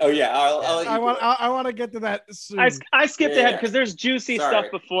her, right? Oh yeah. I'll let you do it. I want to get to that soon. I skipped Yeah. ahead because there's juicy Sorry.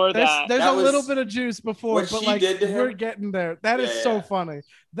 stuff before that. There's That a was- little bit of juice before, what but she like did to him? we're getting there. That is Yeah, so yeah. funny.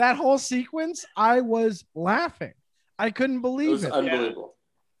 That whole sequence, I was laughing. I couldn't It believe was it. unbelievable.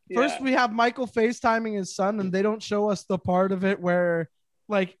 First, Yeah. we have Michael FaceTiming his son, and they don't show us the part of it where,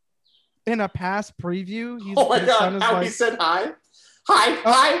 like, in a past preview, Oh my his son God! is How like, he said hi,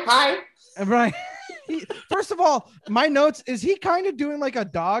 hi. right. First of all, my notes is he kind of doing like a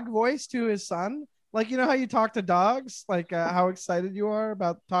dog voice to his son, like you know how you talk to dogs, like how excited you are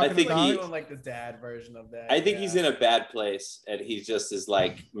about talking think to he- dogs. doing like the dad version of that. I think he's in a bad place, and he just is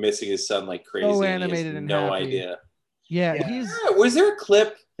like missing his son like crazy. and he has animated and no happy. idea. Yeah, Yeah. he's Was there a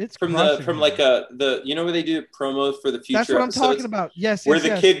clip it's from crushing from him. like the where they do promos for the future That's what I'm episodes, talking about. Yes, where yes, the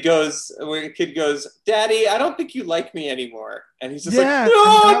yes. kid goes, Daddy, I don't think you like me anymore, and he's just Yeah, like, and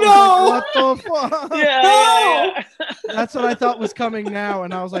I was no. like, what the fuck? Yeah. That's what I thought was coming now,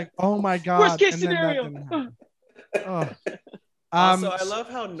 and I was like, oh my God. Worst case and then that scenario. didn't happen. Oh. Also, I love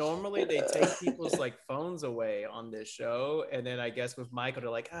how normally they take people's like phones away on this show, and then I guess with Michael, they're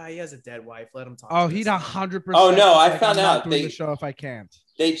like, he has a dead wife. Let him talk. Oh, to he'd his son." 100%. Oh, no, I like, found I'm not out doing they- the show if I can't.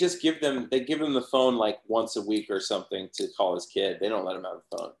 They just give him the phone like once a week or something to call his kid. They don't let him have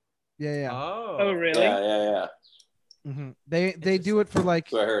a phone. Yeah. Oh, really? Yeah. Mhm. They do it for like.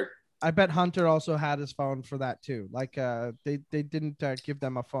 That's what I heard. I bet Hunter also had his phone for that too. Like they didn't give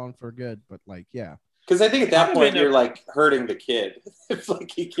them a phone for good, but like yeah. Because I think at that I point mean, you're like hurting the kid. If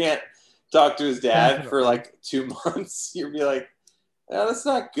like he can't talk to his dad for like 2 months, you'd be like, "No, that's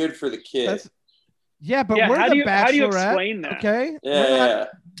not good for the kid." That's yeah, but Yeah, we're how the do you Bachelorette. explain that? Okay, yeah, we're yeah, not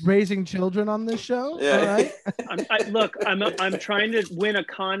raising children on this show. yeah. All right. I'm trying to win a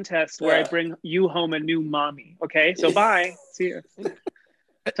contest where I Yeah. bring you home a new mommy. Okay, so bye. See you.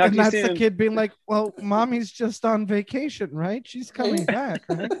 Talk to And you that's soon. the kid being like, "Well, mommy's just on vacation, right? She's coming back,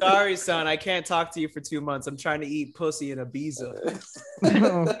 right?" Sorry, son, I can't talk to you for 2 months. I'm trying to eat pussy in Ibiza.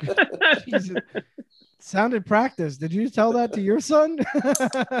 Oh, God. Jesus. Sounded practice. Did you tell that to your son?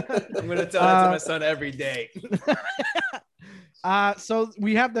 I'm gonna tell that to my son every day. So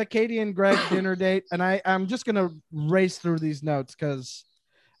we have the Katie and Greg dinner date, and I'm just gonna race through these notes because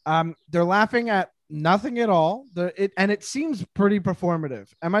they're laughing at Nothing at all. It seems pretty performative.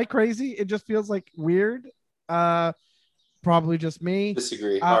 Am I crazy? It just feels like weird. Probably just me.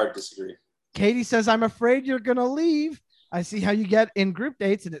 Disagree. Hard disagree. Katie says, I'm afraid you're gonna leave. I see how you get in group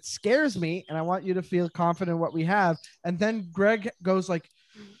dates and it scares me, and I want you to feel confident in what we have. And then Greg goes like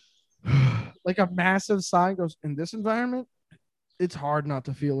a massive sigh and goes, in this environment, it's hard not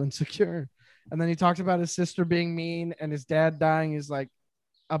to feel insecure. And then he talks about his sister being mean and his dad dying. Is like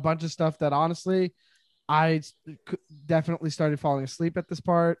a bunch of stuff that honestly, I definitely started falling asleep at this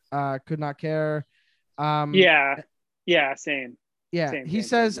part. Could not care. Yeah, same. Yeah, he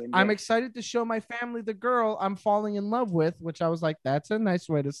says, I'm excited to show my family the girl I'm falling in love with, which I was like, that's a nice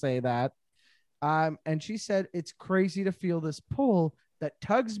way to say that. And she said, it's crazy to feel this pull that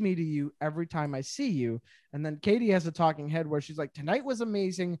tugs me to you every time I see you. And then Katie has a talking head where she's like, tonight was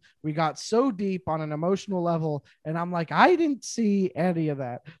amazing. We got so deep on an emotional level. And I'm like, I didn't see any of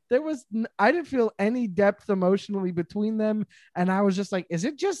that. I didn't feel any depth emotionally between them. And I was just like, is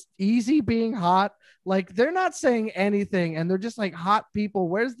it just easy being hot? Like, they're not saying anything and they're just like hot people.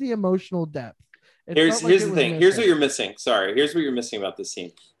 Where's the emotional depth? Here's the thing. Here's what you're missing. Sorry. Here's what you're missing about this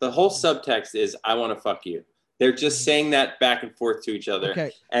scene. The whole subtext is, I want to fuck you. They're just saying that back and forth to each other.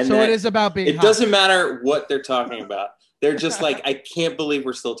 Okay. And so it is about being hot. Doesn't matter what they're talking about. They're just like, I can't believe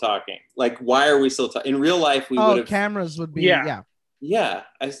we're still talking. Like, why are we still talking? In real life, we would have. Cameras would be. Yeah.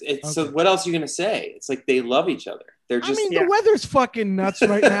 Okay. So what else are you going to say? It's like they love each other. They're just. The weather's fucking nuts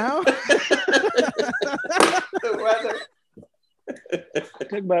right now. The weather.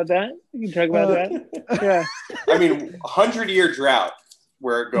 Talk about that. You can talk about that. Yeah. I mean, 100-year drought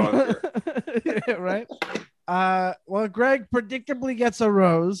we're going through. Yeah, right. Well, Greg predictably gets a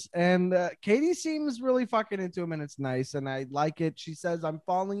rose, and Katie seems really fucking into him, and it's nice, and I like it. She says, I'm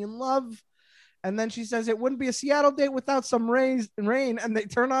falling in love. And then she says, it wouldn't be a Seattle date without some rain, and they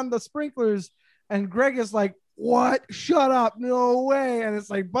turn on the sprinklers, and Greg is like, what? Shut up. No way. And it's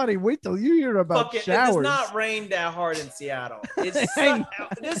like, buddy, wait till you hear about showers. It does not rain that hard in Seattle. It's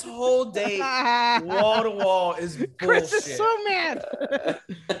this whole day, wall to wall, is bullshit. Chris is so mad.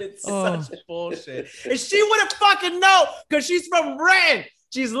 It's such bullshit. And she wouldn't fucking know because she's from Renton.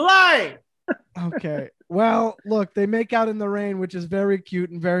 She's lying. Okay. Well, look, they make out in the rain, which is very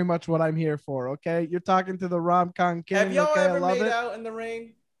cute and very much what I'm here for. Okay. You're talking to the rom-com king. Have y'all ever made it. out in the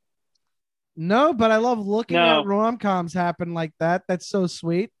rain? No, but I love looking at rom-coms happen like that. That's so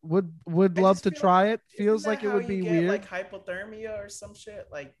sweet. Would love to try it. Feels like it would be weird. Like hypothermia or some shit.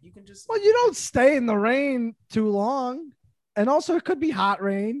 Like you can just. Well, you don't stay in the rain too long, and also it could be hot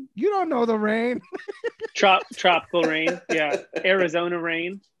rain. You don't know the rain. Tropical rain. Yeah, Arizona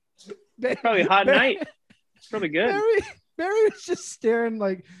rain. Probably a hot night. Probably good. Barry was just staring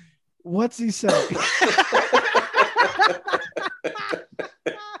like, what's he saying?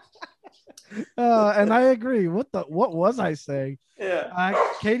 And I agree. What was I saying? Yeah.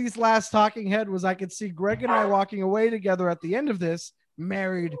 Katie's last talking head was, I could see Greg and I walking away together at the end of this,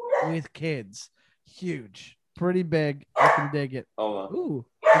 married with kids. Huge. Pretty big. I can dig it. Hold on. Ooh,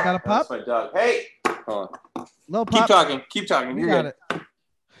 you got a pup? That's my dog. Hey. Hold on. Little pup. Keep talking. You got it.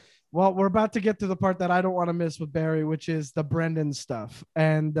 Well, we're about to get to the part that I don't want to miss with Barry, which is the Brendan stuff.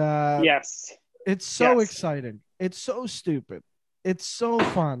 And yes, it's so exciting. It's so stupid. It's so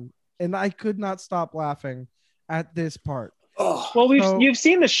fun. And I could not stop laughing at this part. Oh, well, you've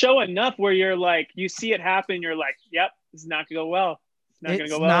seen the show enough where you're like, you see it happen. You're like, yep, it's not going to go well. It's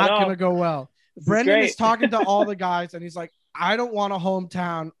not going to go well. Brendan is talking to all the guys and he's like, I don't want a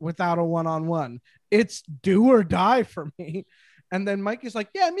hometown without a one-on-one. It's do or die for me. And then Mike is like,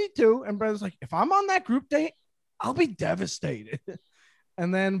 yeah, me too. And Brendan's like, if I'm on that group date, I'll be devastated.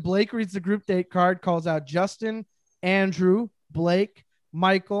 And then Blake reads the group date card, calls out Justin, Andrew, Blake,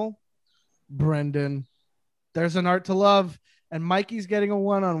 Michael, Brendan. There's an art to love. And Mikey's getting a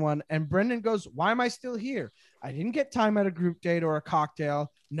one-on-one. And Brendan goes, why am I still here? I didn't get time at a group date or a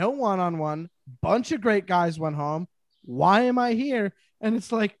cocktail. No one-on-one. Bunch of great guys went home. Why am I here? And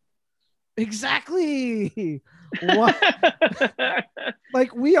it's like, exactly. What?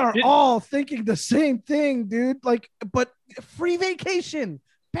 Like, we are all thinking the same thing, dude. Like, but free vacation,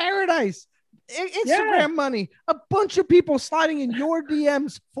 paradise, Instagram money, a bunch of people sliding in your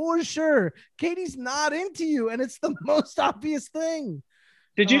DMs for sure. Katie's not into you, and it's the most obvious thing.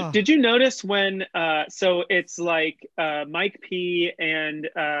 Did you notice when so it's like Mike P and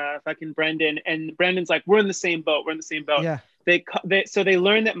fucking Brendan, and Brendan's like, we're in the same boat. Yeah. They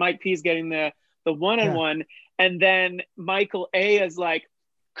learn that Mike P is getting the one-on-one, and then Michael A is like,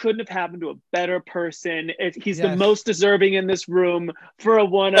 couldn't have happened to a better person. He's the most deserving in this room for a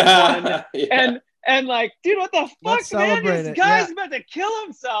one-on-one. And like, dude, what the fuck, man? This guy's about to kill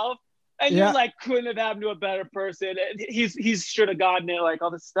himself. And Yeah. you're like, couldn't have happened to a better person. He's should have gotten it, like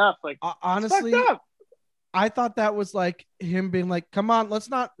all this stuff. Like, honestly, it's fucked up. I thought that was like him being like, come on, let's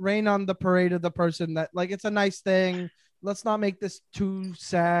not rain on the parade of the person that, like, it's a nice thing. Let's not make this too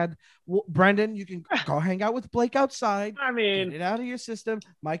sad. Brendan, you can go hang out with Blake outside. I mean, Get it out of your system.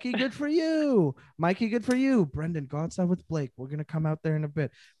 Mikey, good for you. Mikey, good for you. Brendan, go outside with Blake. We're gonna come out there in a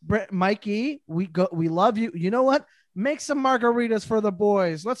bit. Mikey, we love you. You know what? Make some margaritas for the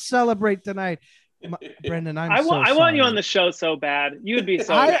boys. Let's celebrate tonight. Brendan, I want you on the show so bad. You would be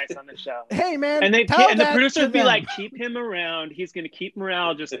so nice on the show. Hey man, and the producer would be like, keep him around. He's gonna keep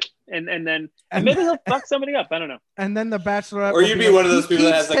morale and then maybe he'll fuck somebody up. I don't know. And then the Bachelorette, or you'd be one of those people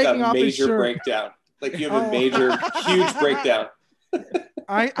that has like a major breakdown. Like you have a major, huge breakdown.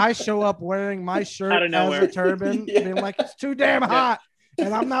 I show up wearing my shirt as a turban, being like, it's too damn hot,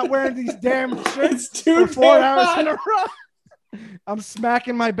 and I'm not wearing these damn shirts for 4 hours in a row. I'm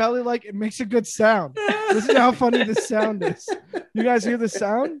smacking my belly like it makes a good sound. This is how funny this sound is. You guys hear the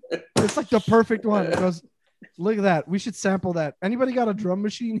sound? It's like the perfect one. It goes, look at that. We should sample that. Anybody got a drum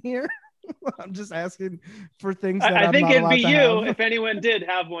machine here? I'm just asking for things that I think it'd be you. If anyone did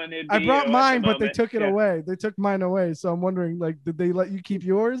have one, I brought mine, but they took it away. They took mine away. So I'm wondering, like, did they let you keep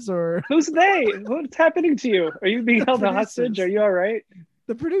yours or who's they? What's happening to you? Are you being held hostage? Are you all right?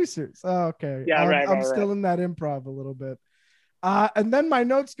 The producers. Oh, okay. Yeah, I'm still in that improv a little bit. And then my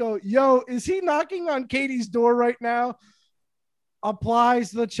notes go, yo, is he knocking on Katie's door right now?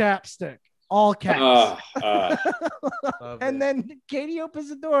 Applies the chapstick. All caps. And then Katie opens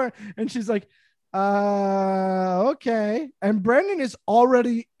the door and she's like, okay. And Brendan is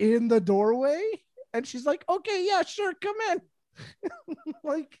already in the doorway. And she's like, okay, yeah, sure, come in.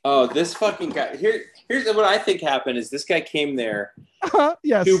 Like, oh, this fucking guy. Here's what I think happened is this guy came there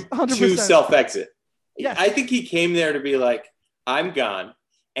yes, to self-exit. Yes. I think he came there to be like, I'm gone.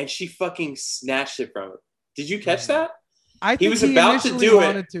 And she fucking snatched it from him. Did you catch that? I think he was about to do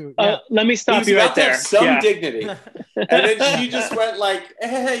it. Yeah. Let me stop you right there. Some dignity. And then she just went like,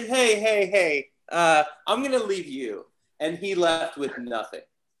 hey, I'm going to leave you. And he left with nothing.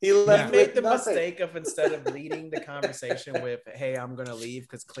 He made the mistake of, instead of leading the conversation with, hey, I'm going to leave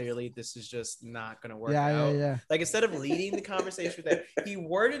because clearly this is just not going to work out. Yeah. Like, instead of leading the conversation with that, he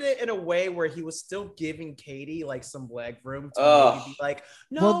worded it in a way where he was still giving Katie like some leg room to maybe be like,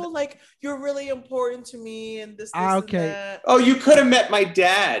 no, like, you're really important to me and this and that. Oh, you could have met my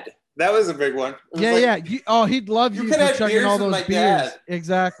dad. That was a big one. Yeah. He'd love you for chugging all those beers. Dad.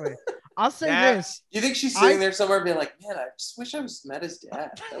 Exactly. I'll say this. You think she's sitting there somewhere being like, man, I just wish I was met his dad.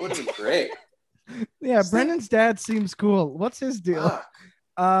 That would have been great. Yeah, Brendan's dad seems cool. What's his deal?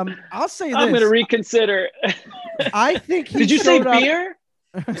 I'll say this. I'm going to reconsider. I think he Did you say beer?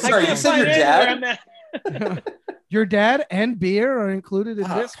 Sorry, you said your dad? Your dad and beer are included in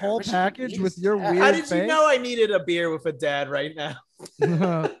this whole package with your weird How did face? you know I needed a beer with a dad right now?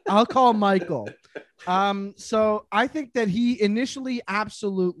 I'll call Michael. So I think that he initially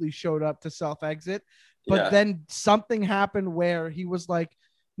absolutely showed up to self-exit, but then something happened where he was like,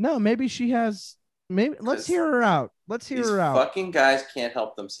 no, maybe let's hear her out. Let's hear her out. Fucking guys can't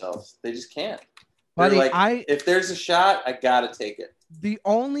help themselves. They just can't. Buddy, like, if there's a shot, I gotta take it. The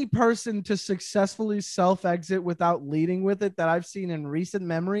only person to successfully self-exit without leading with it that I've seen in recent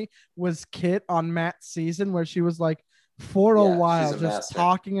memory was Kit on Matt's season, where she was like, for a while, just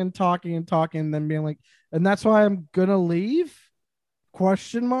talking and then being like, and that's why I'm gonna leave? ?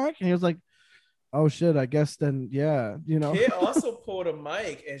 And he was like, oh shit, I guess then, yeah, you know. Kit also pulled a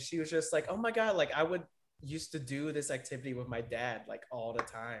mic and she was just like, oh my God, like I would used to do this activity with my dad like all the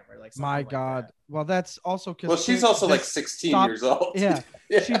time, or like my God. That. Well, that's also because she's also like 16 years old. Yeah.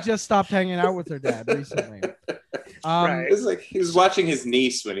 She just stopped hanging out with her dad recently. Right. It was like he was watching his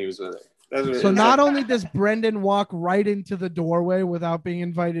niece when he was with her. So not only does Brendan walk right into the doorway without being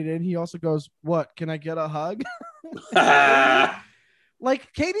invited in, he also goes, what, can I get a hug?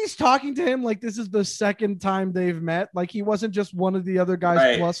 Like Katie's talking to him like this is the second time they've met. Like he wasn't just one of the other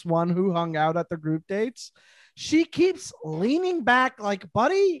guys plus one who hung out at the group dates. She keeps leaning back like,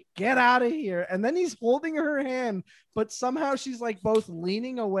 buddy, get out of here. And then he's holding her hand, but somehow she's like both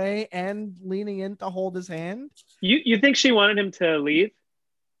leaning away and leaning in to hold his hand. You think she wanted him to leave?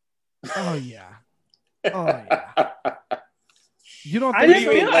 Oh yeah. Oh yeah. You don't think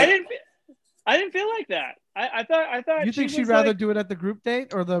I didn't feel like that. I thought you think she'd rather do it at the group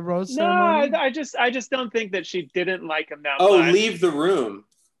date or the rose ceremony? No, I just don't think that she didn't like him that much. Leave the room.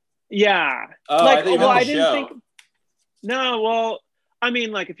 Yeah. Oh, like, I didn't think. No, well, I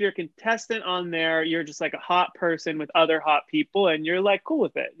mean, like if you're a contestant on there, you're just like a hot person with other hot people, and you're like cool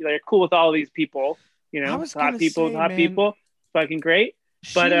with it. You're like cool with all these people, you know, hot people, fucking great.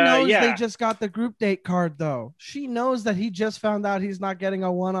 She But knows yeah, they just got the group date card, though. She knows that he just found out he's not getting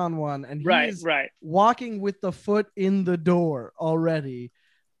a one-on-one, and he is walking with the foot in the door already.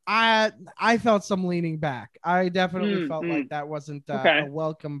 I felt some leaning back. I definitely felt like that wasn't a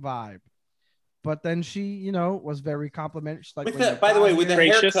welcome vibe. But then she, you know, was very complimentary. She's like, by the way, with a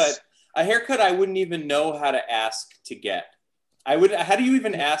haircut I wouldn't even know how to ask to get. How do you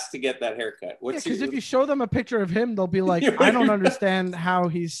even ask to get that haircut? Because if you show them a picture of him, they'll be like, I don't understand how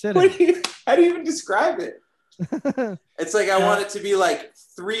he's sitting. How do you even describe it? It's like, I want it to be like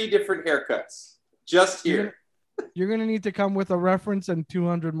 3 different haircuts just here. You're going to need to come with a reference and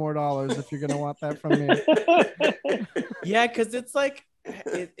 $200 more if you're going to want that from me. Yeah, because it's like,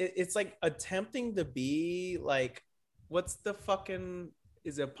 it's like attempting to be like, what's the fucking,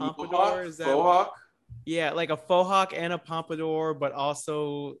 is it pompadour? Is that faux hawk? Yeah, like a faux hawk and a pompadour, but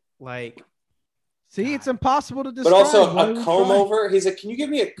also like. See, it's impossible to describe. But also a comb over. He's like, can you give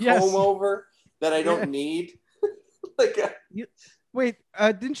me a comb over that I don't need? Wait,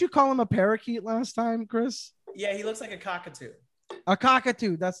 didn't you call him a parakeet last time, Chris? Yeah, he looks like a cockatoo. A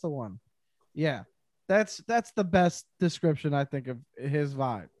cockatoo, that's the one. Yeah, that's the best description I think of his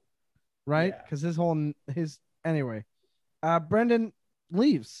vibe, right? Because anyway. Brendan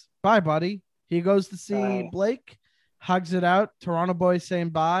leaves. Bye, buddy. He goes to see Blake, hugs it out. Toronto boy saying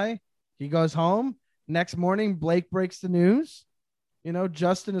bye. He goes home. Next morning, Blake breaks the news. You know,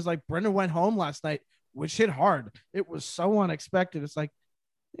 Justin is like, Brendan went home last night, which hit hard. It was so unexpected. It's like,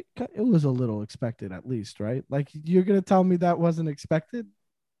 it was a little expected at least, right? Like, you're going to tell me that wasn't expected?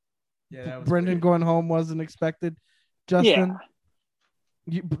 Yeah, that was Brendan weird. going home wasn't expected. Justin,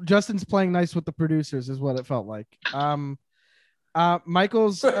 Justin's playing nice with the producers is what it felt like.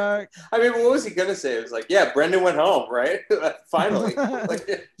 Michael's I mean, what was he gonna say? It was like, yeah, Brendan went home, right? Finally.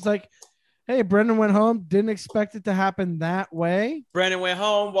 It's like, hey, Brendan went home, didn't expect it to happen that way. Brendan went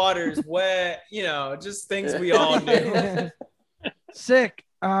home, water's wet, you know, just things we all knew. Sick.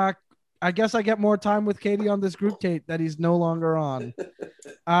 I guess I get more time with Katie on this group date that he's no longer on.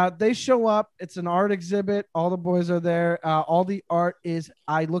 They show up. It's an art exhibit. All the boys are there. All the art is,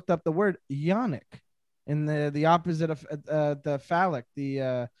 I looked up the word yonic. In the opposite of the phallic,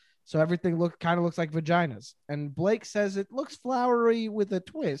 so everything looks like vaginas. And Blake says it looks flowery with a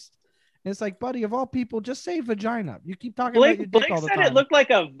twist. And it's like, buddy, of all people, just say vagina. You keep talking about your dick all the time. Blake said it looked like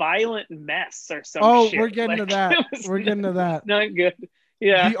a violent mess or something. Oh, we're getting to that. We're getting to that. Not good.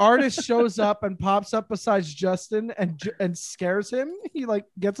 Yeah. The artist shows up and pops up beside Justin and scares him. He like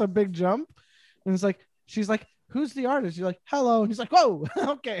gets a big jump, and it's like, she's like, who's the artist? You're like, hello. And he's like, whoa,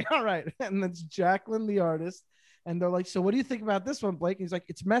 okay, all right. And it's Jacqueline, the artist. And they're like, so what do you think about this one, Blake? And he's like,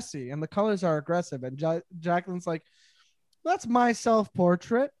 it's messy and the colors are aggressive. And Jacqueline's like, that's my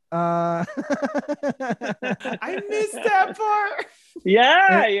self-portrait. I missed that part.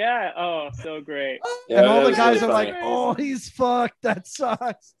 Yeah. Oh, so great. And all the guys are like, oh, he's fucked. That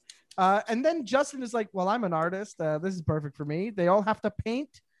sucks. And then Justin is like, well, I'm an artist. This is perfect for me. They all have to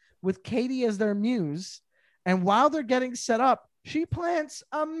paint with Katie as their muse. And while they're getting set up, she plants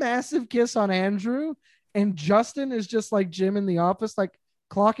a massive kiss on Andrew. And Justin is just like Jim in The Office, like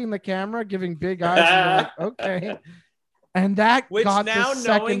clocking the camera, giving big eyes. And like, okay. And that Which got now the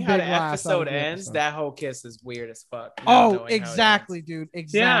knowing how the laugh episode out of ends, that whole kiss is weird as fuck. Oh, exactly, dude.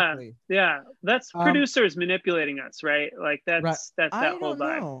 Exactly. Yeah. That's producers manipulating us, right? Like that's that whole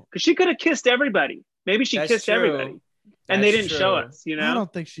vibe. Because she could have kissed everybody. Maybe she kissed everybody. And they didn't show us, you know. I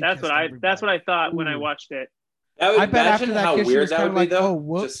don't think she. That's what I thought when I watched it. I bet after that how kiss, weird that would be, like, though. oh,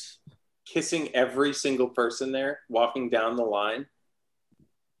 whoops. Just kissing every single person there, walking down the line.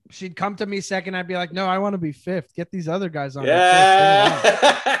 She'd come to me second. I'd be like, no, I want to be fifth. Get these other guys on.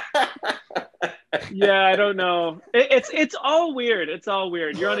 Yeah. Yeah, I don't know. It's all weird. It's all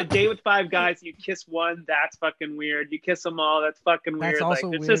weird. You're on a date with 5 guys and you kiss one. That's fucking weird. You kiss them all. That's fucking weird. That's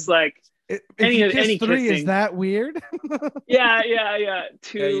also it's weird. Just like any 3 kissing. Is that weird? Yeah.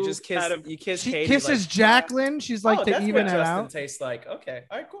 2. Yeah, you just kiss. You kiss. She Katie, kisses like, Jacqueline. She's like to even it out. Tastes like okay.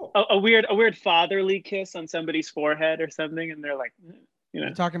 All right, cool. A weird fatherly kiss on somebody's forehead or something, and they're like, you know,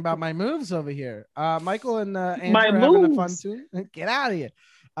 You're talking about my moves over here. Michael and Andrew My are having a moves. fun tune. Get out of here.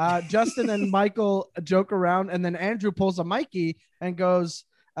 Justin and Michael joke around, and then Andrew pulls a Mikey and goes,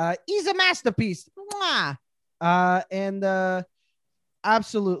 he's a masterpiece. Mwah.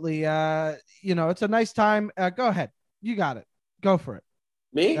 Absolutely. You know, it's a nice time. Go ahead. You got it. Go for it.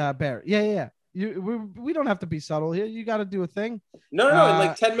 Me? Bear. Yeah. We don't have to be subtle here. You got to do a thing. No, in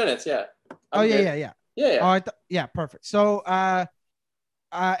like 10 minutes. Yeah. Yeah. Yeah. Yeah. Perfect. So,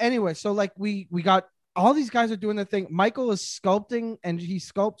 anyway, so like we got all these guys are doing the thing. Michael is sculpting and he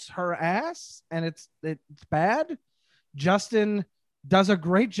sculpts her ass and it's bad. Justin does a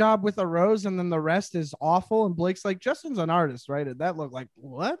great job with a rose, and then the rest is awful. And Blake's like, Justin's an artist, right? And that looked like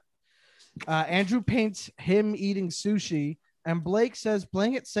what? Andrew paints him eating sushi, and Blake says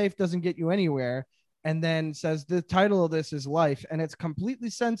playing it safe doesn't get you anywhere. And then says the title of this is Life, and it's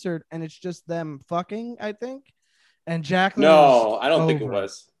completely censored, and it's just them fucking, I think. And Jacqueline. No, I don't think it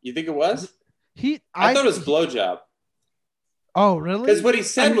was. You think it was? I thought it was blowjob. Oh, really? Because what he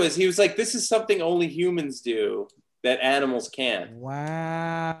said was, he was like, this is something only humans do that animals can't.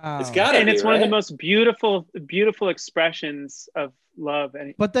 Wow. It's gotta and be, it's right? one of the most beautiful expressions of love.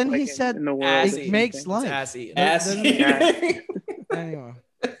 And but then like he said in the world, it makes life. Assy. Anyway.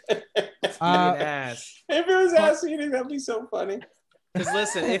 Ass. If it was ass eating, that'd be so funny. Because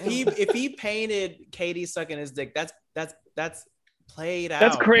listen, if he painted Katie sucking his dick, that's played out.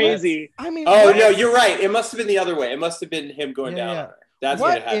 That's crazy. I mean, no, you're right. It must have been the other way. It must have been him going down on her. That's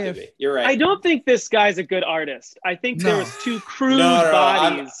what it had to be. You're right. I don't think this guy's a good artist. I think there was two crude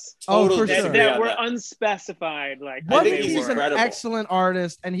bodies that were unspecified. Like, what if he's an excellent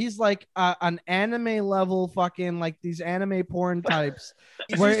artist and he's like an anime level fucking like these anime porn types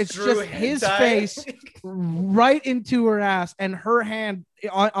where it's just his face right into her ass and her hand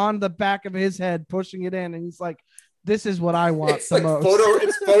on the back of his head pushing it in, and he's like, this is what I want the most.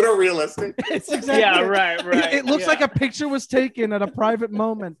 It's photorealistic. It's exactly. Yeah, right. It looks like a picture was taken at a private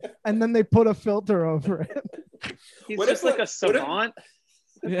moment, and then they put a filter over it. He's just like a savant.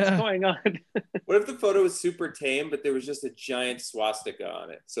 What's going on? What if the photo was super tame, but there was just a giant swastika on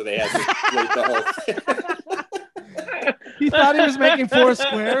it, so they had to wait the whole thing? He thought he was making 4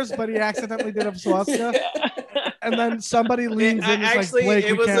 squares, but he accidentally did a swastika. And then somebody leans in and is like, Blake,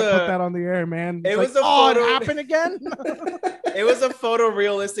 we can't put that on the air, man. It was like, a photo. It happened again? It was a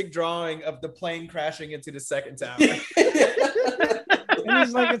photorealistic drawing of the plane crashing into the second tower. And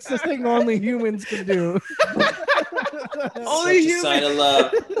he's like, it's this thing only humans can do. Only humans. Sign of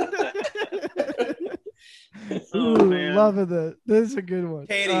love. Ooh, man. Loving it. This is a good one.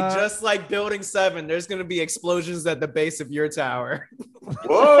 Katie, just like Building 7, there's going to be explosions at the base of your tower.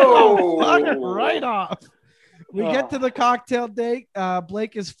 Whoa! Right off. We get to the cocktail date.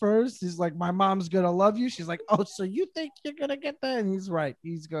 Blake is first. He's like, my mom's going to love you. She's like, oh, so you think you're going to get that? And he's right.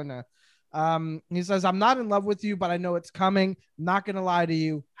 He's going to. He says, I'm not in love with you, but I know it's coming. Not going to lie to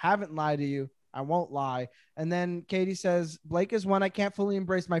you. Haven't lied to you. I won't lie. And then Katie says, Blake is one I can't fully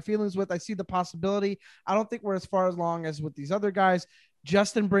embrace my feelings with. I see the possibility. I don't think we're as far along as with these other guys.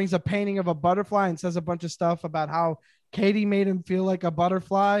 Justin brings a painting of a butterfly and says a bunch of stuff about how Katie made him feel like a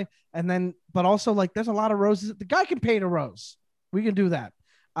butterfly. And then, but also like, there's a lot of roses. The guy can paint a rose. We can do that.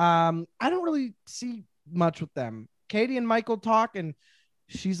 I don't really see much with them. Katie and Michael talk, and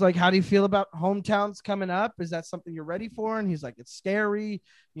she's like, how do you feel about hometowns coming up? Is that something you're ready for? And he's like, it's scary,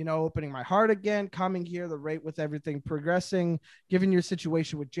 opening my heart again, coming here, the rate with everything progressing, given your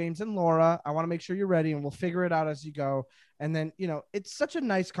situation with James and Laura, I want to make sure you're ready and we'll figure it out as you go. And then, it's such a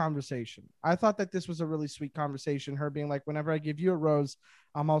nice conversation. I thought that this was a really sweet conversation. Her being like, whenever I give you a rose,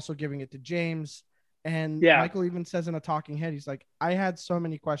 I'm also giving it to James. And Michael even says in a talking head, he's like, I had so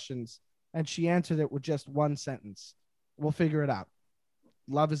many questions and she answered it with just one sentence. We'll figure it out.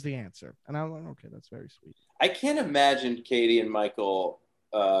 Love is the answer. And I'm like, okay, that's very sweet. I can't imagine Katie and Michael,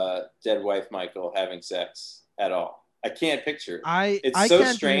 dead wife Michael, having sex at all. I can't picture it. It's so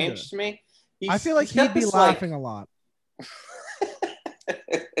strange to me. I feel like he'd be laughing a lot.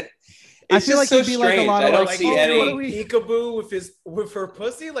 I feel like he'd be like a lot of like peekaboo with her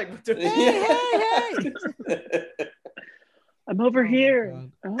pussy. Like, hey. I'm over here.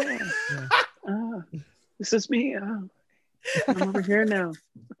 This is me. I'm over here now.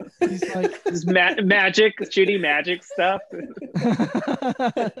 He's like, this is magic, Judy magic stuff.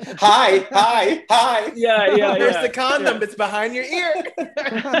 Hi. Yeah. Where's the condom? Yeah. It's behind your ear.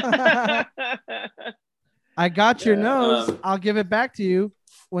 I got your nose. I'll give it back to you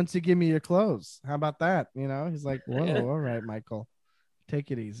once you give me your clothes. How about that? He's like, whoa, all right, Michael,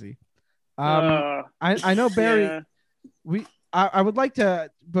 take it easy. I know Barry. Yeah. I would like to,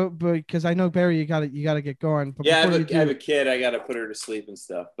 but because I know Barry, you gotta get going. But I have a kid. I gotta put her to sleep and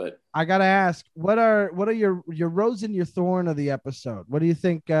stuff. But I gotta ask, what are your rose and your thorn of the episode? What do you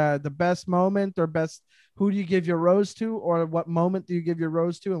think? The best moment or best? Who do you give your rose to, or what moment do you give your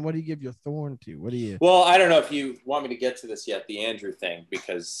rose to, and what do you give your thorn to? What do you? Well, I don't know if you want me to get to this yet, the Andrew thing,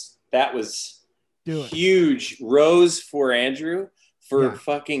 because that was huge. Rose for Andrew for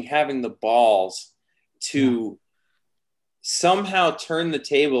fucking having the balls to somehow turn the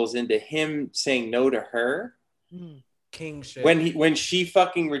tables into him saying no to her. King shit. When she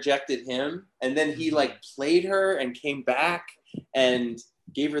fucking rejected him, and then he like played her and came back and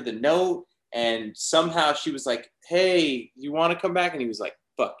gave her the note And somehow she was like, "Hey, you want to come back?" And he was like,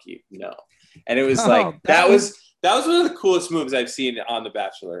 "Fuck you, no." And it was like that was one of the coolest moves I've seen on The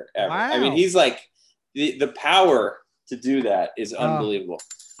Bachelor ever. Wow. I mean, he's like the power to do that is unbelievable.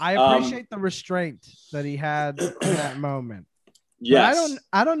 I appreciate the restraint that he had in that moment. Yes.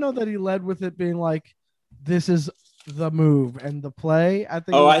 I don't know that he led with it being like, this is the move and the play. I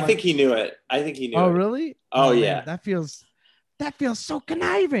think. I think he knew it. I think he knew. Oh, it. really? Oh, man, yeah. That feels so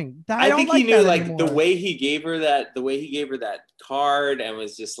conniving. I think he knew, like, the way he gave her that card, and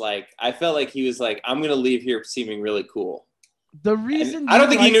was just like, I felt like he was like, I'm gonna leave here seeming really cool. The reason I don't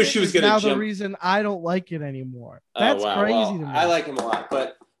think he knew she was gonna now jump. The reason I don't like it anymore. That's crazy to me. I like him a lot,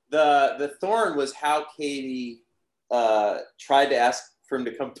 but the thorn was how Katie tried to ask for him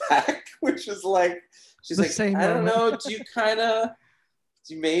to come back, which was like, she's like, I don't know, do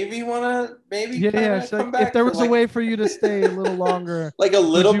you maybe want to come back? If there was a way for you to stay a little longer, like a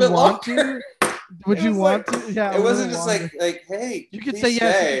little bit longer, would you want to? Yeah, it wasn't just like, hey, you could say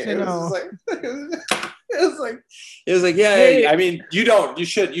yes, you could say no. It was like, yeah. Hey. I mean, you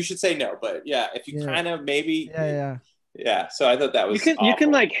should say no, but yeah, if you kind of maybe, yeah. So I thought that was you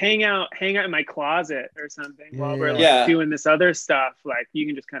can like hang out in my closet or something while we're like doing this other stuff. Like you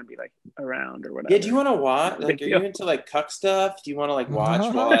can just kind of be like around or whatever. Yeah. Do you want to watch? Like, are you into like cuck stuff? Do you want to like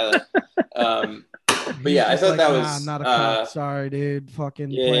watch while I? But yeah, I thought that was I'm not a cuck. Sorry, dude. Fucking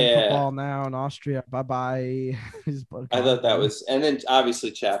playing football now in Austria. Bye bye. I thought that was, and then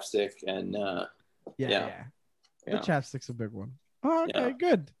obviously Chapstick and the Chapstick's a big one. Oh, okay,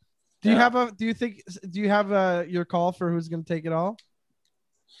 good. Do you have your call for who's going to take it all?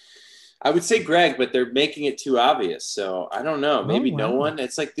 I would say Greg, but they're making it too obvious. So I don't know. Maybe no one.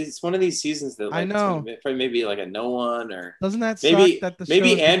 It's like it's one of these seasons that, like, I know, probably maybe like a no one, or doesn't that maybe suck that the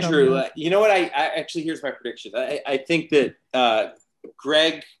maybe Andrew. You know what? I actually, here's my prediction. I think that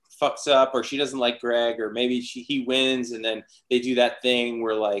Greg fucks up, or she doesn't like Greg, or maybe he wins, and then they do that thing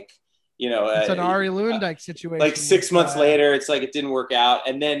where, like, you know, it's an Ari Lewandijk situation. Like 6 months later, it's like it didn't work out,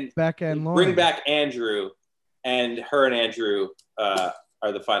 and then Becca and Lauren. Bring back Andrew, and her and Andrew are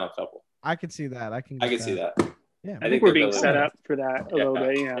the final couple. I can see that. I can see that. Yeah, I think we're being set up for that a little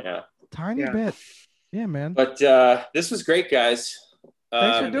bit. Yeah. Tiny bit. Yeah, man. But this was great, guys.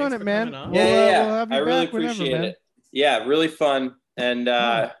 Thanks for doing it, man. We'll have you I really appreciate it. Yeah, really fun, and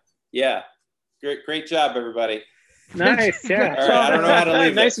great job, everybody. Nice, yeah. All right, I don't know how to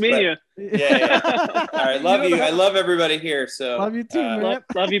leave. Nice meeting you. Yeah. All right, love you. I love everybody here. So love you too, man.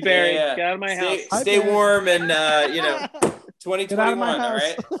 Love you, Barry. Get out of my house. Stay warm, and 2021. All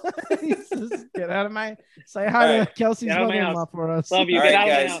right. Get out of my. Say hi to Kelsey's mother-in-law for us. Love you. All right,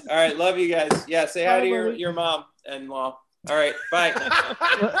 guys. All right, love you guys. Yeah, say hi to your mom-in-law. All right, bye.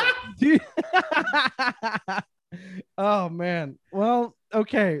 Oh man. Well,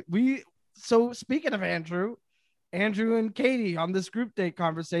 okay. So speaking of Andrew and Katie on this group date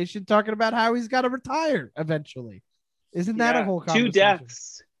conversation, talking about how he's got to retire eventually. Isn't that a whole conversation? 2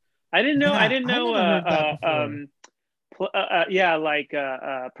 deaths. I didn't know.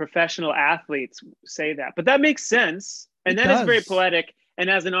 Professional athletes say that, but that makes sense, and that is very poetic. And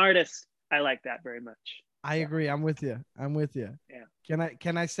as an artist, I like that very much. I agree. I'm with you. Yeah.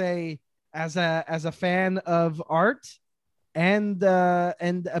 Can I say, as a fan of art and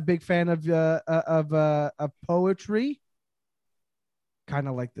a big fan of poetry, kind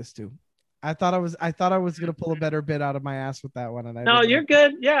of like this too. I thought I was gonna pull a better bit out of my ass with that one, and you're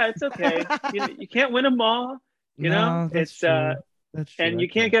good. Yeah, it's okay. you can't win them all. You know, it's true. That's true. And you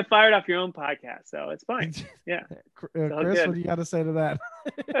can't get fired off your own podcast, so it's fine. Yeah. Chris, what do you got to say to that?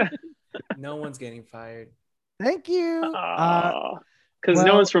 No one's getting fired. Thank you. Because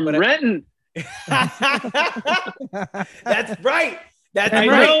no one's from Renton. That's right. I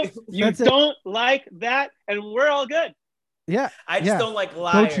know you don't like that, and we're all good. Yeah. I just don't like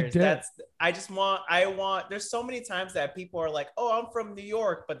liars. There's so many times that people are like, oh, I'm from New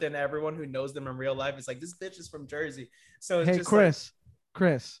York, but then everyone who knows them in real life is like, this bitch is from Jersey. So it's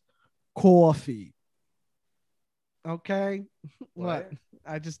Chris, coffee. Okay. What?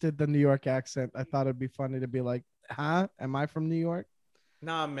 I just did the New York accent. I thought it'd be funny to be like, huh? Am I from New York?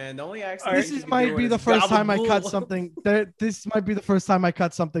 Nah, man. The only accent. This might be the first time I cut something. This might be the first time I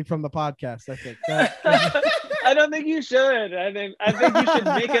cut something from the podcast. I think. I don't think you should. I think you should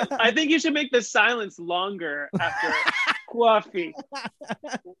make it. I think you should make the silence longer after coffee.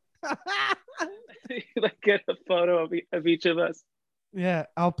 Like, get a photo of each of us. Yeah,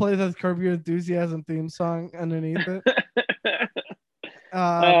 I'll play the Curb Your Enthusiasm theme song underneath it.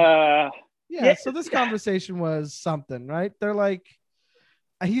 So this conversation was something, right? They're like,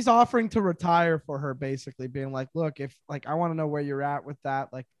 he's offering to retire for her, basically being like, look, if like, I want to know where you're at with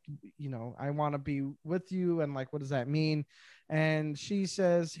that. Like, you know, I want to be with you. And like, what does that mean? And she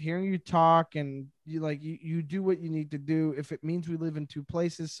says, hearing you talk and you do what you need to do. If it means we live in two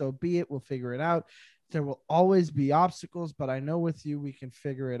places, so be it. We'll figure it out. There will always be obstacles, but I know with you, we can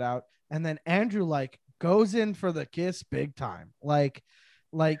figure it out. And then Andrew like goes in for the kiss big time. Like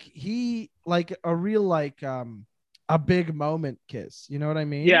he, like a real, like, a big moment kiss. You know what I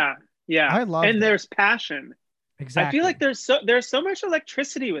mean? Yeah. I love and that. There's passion. Exactly. I feel like there's so much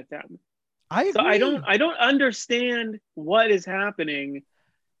electricity with them. I agree. So I don't understand what is happening,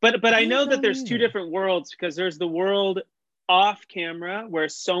 but I know that there's two different worlds, because there's the world off camera where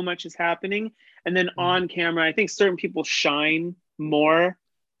so much is happening, and then on camera, I think certain people shine more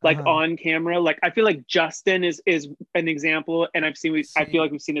like on camera. Like I feel like Justin is an example, and I feel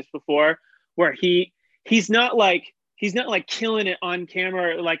like we've seen this before, where he's not like killing it on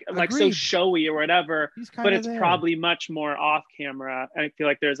camera, like so showy or whatever, but it's probably much more off camera. And I feel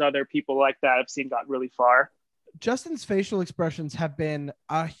like there's other people like that I've seen got really far. Justin's facial expressions have been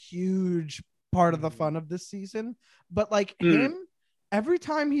a huge part of the fun of this season, but like him, every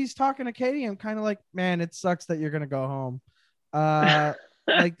time he's talking to Katie, I'm kind of like, man, it sucks that you're gonna go home.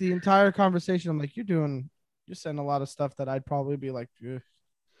 Like the entire conversation, I'm like, you're saying a lot of stuff that I'd probably be like,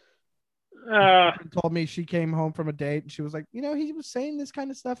 told me she came home from a date and she was like, you know, he was saying this kind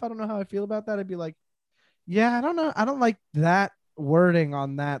of stuff. I don't know how I feel about that. I'd be like, yeah, I don't know. I don't like that wording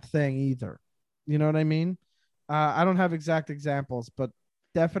on that thing either. You know what I mean? I don't have exact examples, but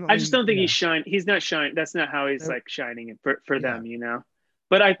definitely. I just don't think he's not shining. That's not how he's like shining for them, you know?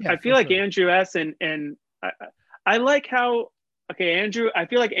 But I feel like Andrew S. and I like how, Andrew, I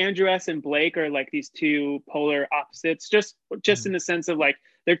feel like Andrew S. and Blake are like these two polar opposites, just in the sense of like,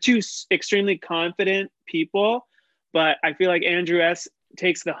 they're two extremely confident people, but I feel like Andrew S.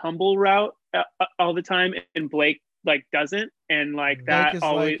 takes the humble route all the time, and Blake like doesn't. And like that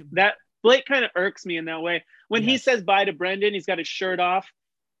always, like, that Blake kind of irks me in that way. When he says bye to Brendan, he's got his shirt off.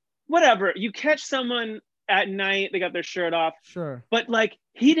 Whatever. You catch someone at night, they got their shirt off. Sure. But like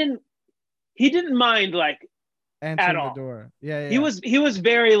he didn't mind like answering at all. The door. Yeah. He was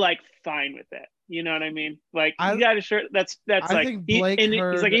very like fine with it. You know what I mean? Like he got a shirt. That's I like think he's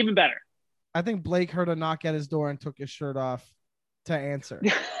like even better. I think Blake heard a knock at his door and took his shirt off to answer.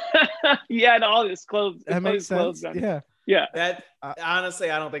 Yeah, and all his clothes. That makes sense. Yeah. That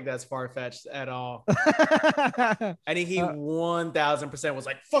honestly, I don't think that's far fetched at all. I think he 1000% was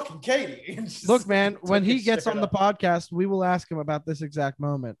like fucking Katie. Look, man, when he gets on the podcast, we will ask him about this exact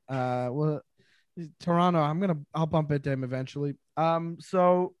moment. Well, Toronto, I'll bump into him eventually.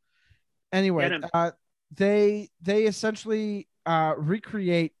 So anyway, they essentially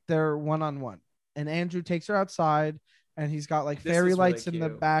recreate their one-on-one, and Andrew takes her outside. And he's got like fairy lights in the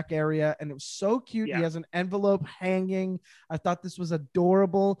back area. And it was so cute. Yeah. He has an envelope hanging. I thought this was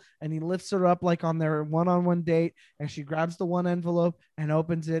adorable. And he lifts her up like on their one-on-one date. And she grabs the one envelope and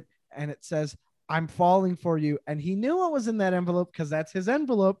opens it. And it says, I'm falling for you. And he knew what was in that envelope because that's his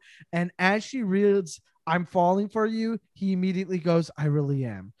envelope. And as she reads, I'm falling for you, he immediately goes, I really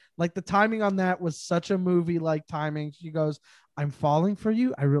am. Like the timing on that was such a movie like timing. She goes, I'm falling for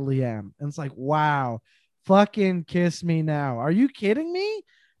you. I really am. And it's like, wow. Fucking kiss me now. Are you kidding me?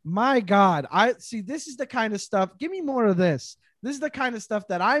 My God. I see. This is the kind of stuff. Give me more of this. This is the kind of stuff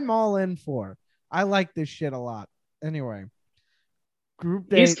that I'm all in for. I like this shit a lot. Anyway, group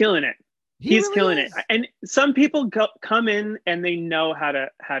date. He's killing it. He's really killing it. And some people come in and they know how to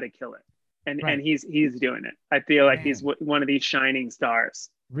kill it. And he's doing it. I feel like he's one of these shining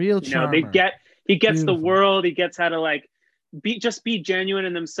stars. Real charmer. He gets Beautiful. The world. He gets how to like be genuine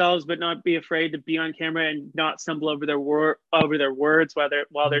in themselves, but not be afraid to be on camera and not stumble over their words while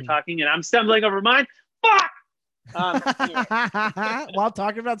they're talking. And I'm stumbling over mine. Fuck. While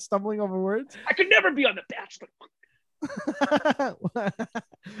talking about stumbling over words, I could never be on The Bachelor.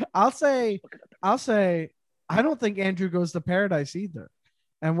 I'll say, I don't think Andrew goes to Paradise either.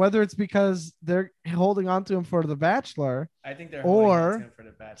 And whether it's because they're holding on to him for The Bachelor, I think they're holding on to him for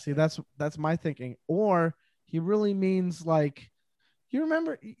The Bachelor. See, that's my thinking. Or he really means like, you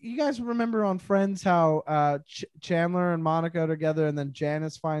guys remember on Friends how Chandler and Monica are together, and then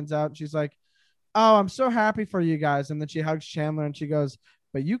Janice finds out and she's like, oh, I'm so happy for you guys. And then she hugs Chandler and she goes,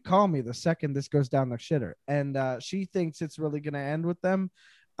 but you call me the second this goes down the shitter. And she thinks it's really going to end with them.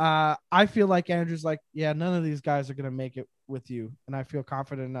 I feel like Andrew's like, yeah, none of these guys are going to make it with you. And I feel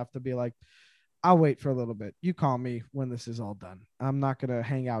confident enough to be like, I'll wait for a little bit. You call me when this is all done. I'm not going to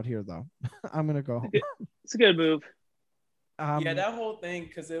hang out here though. I'm going to go home. It's a good move. Yeah, that whole thing,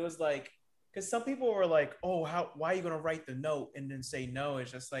 because it was like because some people were like, oh, why are you gonna write the note and then say no?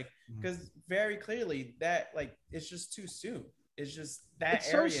 It's just like, because very clearly that like it's just too soon. It's just that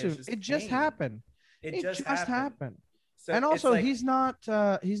It's area so soon. is just It just pain. happened. It It just just happened. happened. So And it's also, like, he's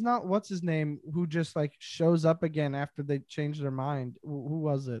not what's his name, who just like shows up again after they changed their mind. Who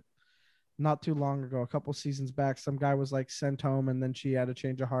was it? Not too long ago, a couple seasons back, some guy was like sent home, and then she had a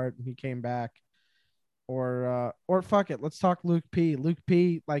change of heart, and he came back. Or fuck it, let's talk Luke P. Luke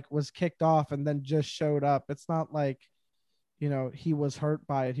P. like was kicked off and then just showed up. It's not like, you know, he was hurt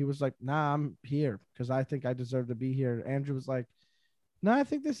by it. He was like, nah, I'm here because I think I deserve to be here. Andrew was like, no, I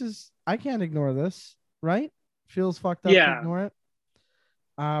think I can't ignore this, right? Feels fucked up to ignore it.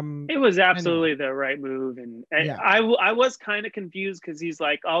 It was absolutely anyway. the right move, and Yeah. I was kind of confused because he's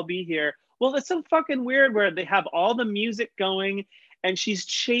like, "I'll be here." Well, it's so fucking weird where they have all the music going, and she's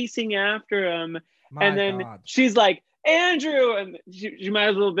chasing after him, and then she's like, "Andrew," and she might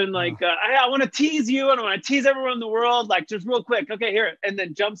as well have been like, "I want to tease you, and I want to tease everyone in the world, like just real quick, okay, here," and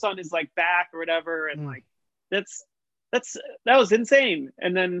then jumps on his like back or whatever, and like that was insane.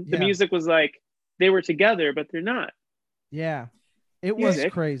 And then the music was like they were together, but they're not. Yeah. It was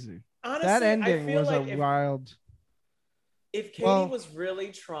crazy. Honestly, that ending was like wild. If Katie was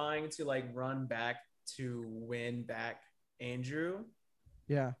really trying to like run back to win back Andrew,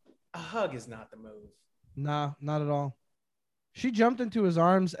 yeah, a hug is not the move. Nah, not at all. She jumped into his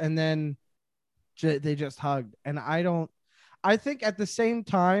arms and then they just hugged. And I think at the same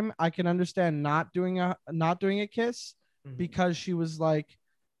time I can understand not doing a kiss because she was like,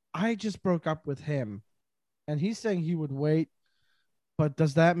 I just broke up with him, and he's saying he would wait. But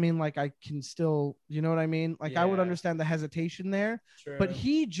does that mean like I can still, you know what I mean? Like I would understand the hesitation there. True. But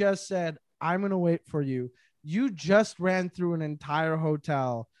he just said, I'm going to wait for you. You just ran through an entire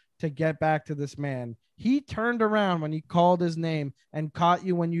hotel to get back to this man. He turned around when he called his name and caught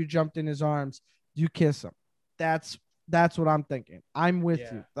you when you jumped in his arms. You kiss him. That's what I'm thinking. I'm with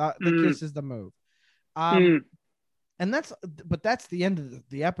you. The kiss is the move. And that's the end of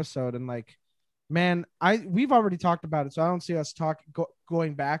the episode. And like, man, we've already talked about it, so I don't see us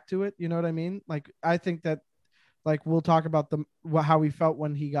going back to it. You know what I mean? Like, I think that, like, we'll talk about how we felt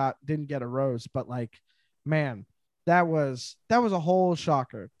when he didn't get a rose, but like, man, that was a whole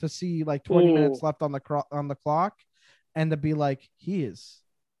shocker to see like 20 minutes left on the clock, and to be like, he's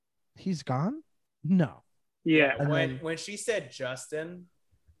gone. No. Yeah. When she said Justin,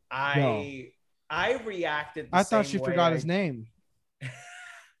 I reacted. I thought she forgot his name.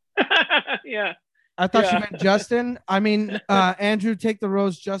 Yeah. I thought she meant Justin. I mean, Andrew, take the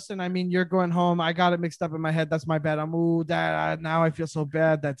rose. Justin, I mean, you're going home. I got it mixed up in my head. That's my bad. Now I feel so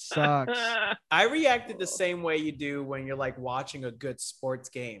bad. That sucks. I reacted the same way you do when you're like watching a good sports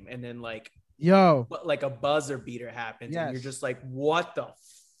game and then like, like a buzzer beater happens and you're just like, what the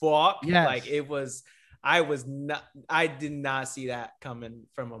fuck? Yes. Like I did not see that coming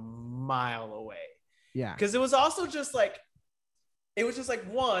from a mile away. Yeah. Because it was also just like,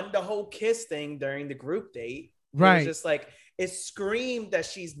 one, the whole kiss thing during the group date. Right. It was just like, it screamed that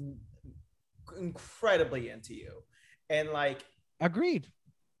she's incredibly into you. And like, agreed.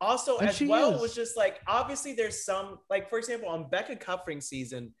 Also, and as well, it was just like, obviously there's some, like, for example, on Becca Cuffring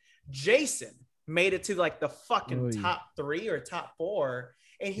season, Jason made it to like the fucking top 3 or top 4,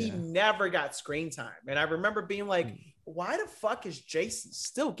 and he never got screen time. And I remember being like, why the fuck is Jason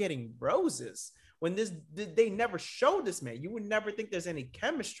still getting roses when they never showed this man? You would never think there's any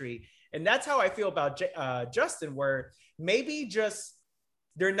chemistry. And that's how I feel about Justin, where maybe just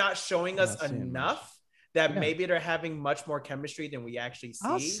they're not showing us enough that maybe they're having much more chemistry than we actually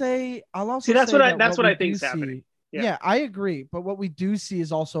see. I'll also that's say what I think is happening. Yeah, I agree. But what we do see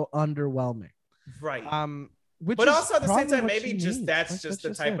is also underwhelming. Right. But also at the same time, maybe that's just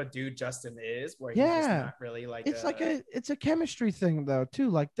the type of dude Justin is, where he's just not really like. It's a chemistry thing though too.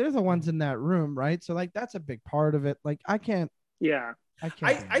 Like they're the ones in that room, right? So like that's a big part of it. Like I can't. Yeah.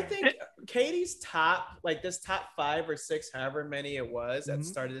 I think Katie's top 5 or 6, however many it was at the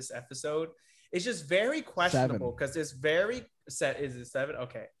start of this episode, is just very questionable because it's very set. Is it 7?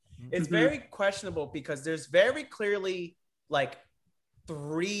 Okay. It's very questionable because there's very clearly like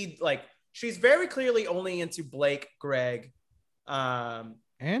 3, like she's very clearly only into Blake, Greg,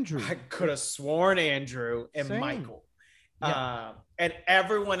 Andrew. I could have sworn Andrew and Michael. Yeah. And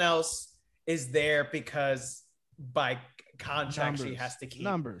everyone else is there because by contract she has to keep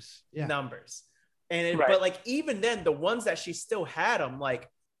numbers. And but like even then, the ones that she still had them, like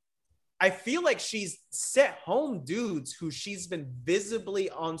I feel like she's set home dudes who she's been visibly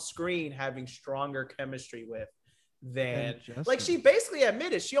on screen having stronger chemistry with than like she basically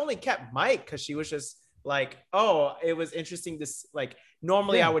admitted she only kept Mike because she was just like, oh, it was interesting to like.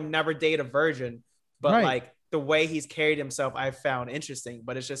 Normally, I would never date a virgin, but like the way he's carried himself, I found interesting.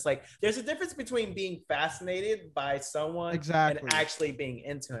 But it's just like there's a difference between being fascinated by someone and actually being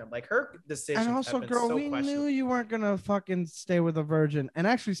into him. Like her decisions. And also, girl, so we knew you weren't gonna fucking stay with a virgin. And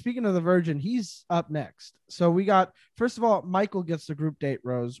actually, speaking of the virgin, he's up next. So we got, first of all, Michael gets the group date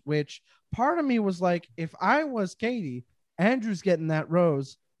rose, which part of me was like, if I was Katie, Andrew's getting that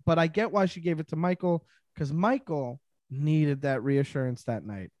rose, but I get why she gave it to Michael, because Michael needed that reassurance that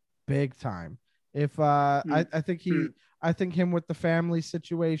night, big time. If I think I think him with the family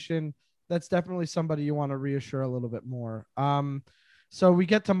situation, that's definitely somebody you want to reassure a little bit more. So we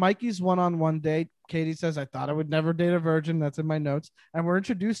get to Mikey's one-on-one date. Katie says, I thought I would never date a virgin. That's in my notes. And we're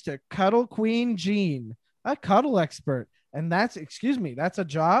introduced to Cuddle Queen Jean, a cuddle expert. And that's, excuse me, that's a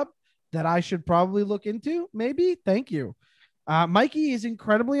job that I should probably look into. Maybe. Thank you. Mikey is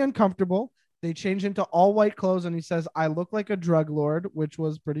incredibly uncomfortable. They change into all white clothes and he says, I look like a drug lord, which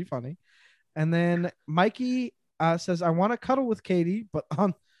was pretty funny. And then Mikey says, I want to cuddle with Katie, but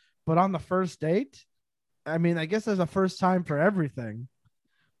on the first date, I mean, I guess there's a first time for everything.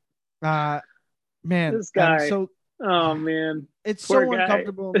 Man, this guy. So, oh man, it's poor so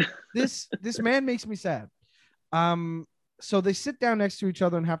uncomfortable. This man makes me sad. So they sit down next to each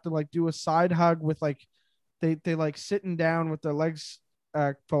other and have to like do a side hug with like they like sitting down with their legs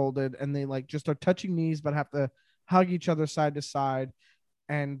folded, and they like just are touching knees, but have to hug each other side to side.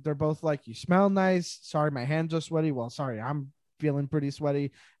 And they're both like, you smell nice. Sorry, my hands are sweaty. Well, sorry, I'm feeling pretty sweaty.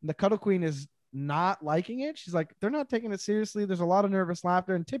 And the cuddle queen is not liking it. She's like, they're not taking it seriously. There's a lot of nervous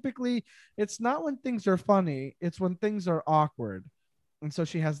laughter. And typically it's not when things are funny, it's when things are awkward. And so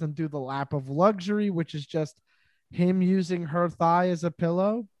she has them do the lap of luxury, which is just him using her thigh as a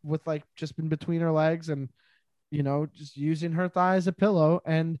pillow with like just in between her legs and, you know, just using her thigh as a pillow.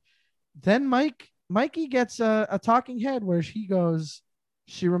 And then Mikey gets a talking head where she goes,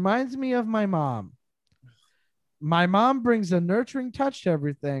 she reminds me of my mom. My mom brings a nurturing touch to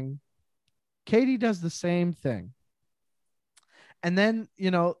everything. Katie does the same thing. And then,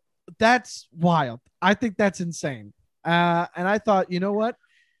 you know, that's wild. I think that's insane. And I thought, you know what?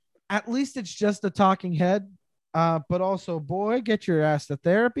 At least it's just a talking head. But also, boy, get your ass to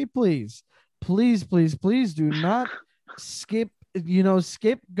therapy, please. Please, please, please do not skip,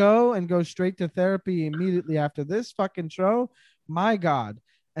 go and go straight to therapy immediately after this fucking show. My God.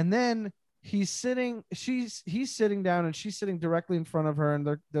 And then he's sitting down and she's sitting directly in front of her, and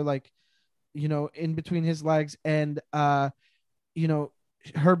they're like, you know, in between his legs, and you know,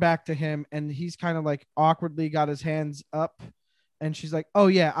 her back to him, and he's kind of like awkwardly got his hands up, and she's like, oh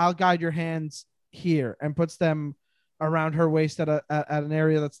yeah, I'll guide your hands here, and puts them around her waist at an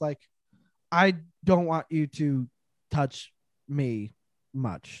area that's like, I don't want you to touch me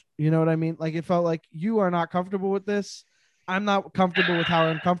much. You know what I mean? Like, it felt like you are not comfortable with this. I'm not comfortable with how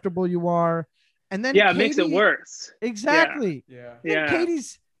uncomfortable you are. And then it makes it worse. Exactly. Yeah.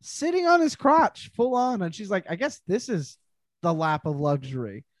 Katie's sitting on his crotch full on, and she's like, I guess this is the lap of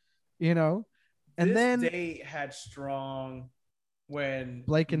luxury, you know? And this date had strong when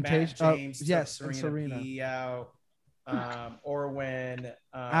Blake and Matt James and Serena P out, or when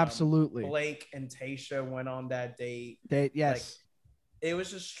absolutely Blake and Tayshia went on that date. Yes. Like, it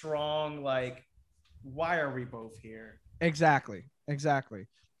was just strong. Like, why are we both here? Exactly.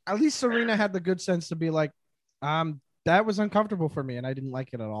 At least Serena had the good sense to be like, that was uncomfortable for me and I didn't like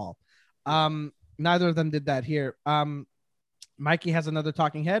it at all. Neither of them did that here. Mikey has another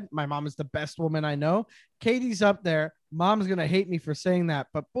talking head. My mom is the best woman I know. Katie's up there. Mom's going to hate me for saying that,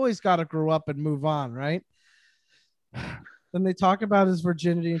 but boy's got to grow up and move on, right? Then they talk about his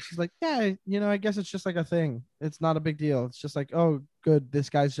virginity, and she's like, yeah, you know, I guess it's just like a thing. It's not a big deal. It's just like, oh, good. This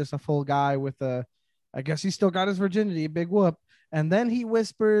guy's just a full guy with I guess he still got his virginity. Big whoop. And then he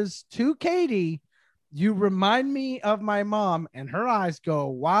whispers to Katie, you remind me of my mom. And her eyes go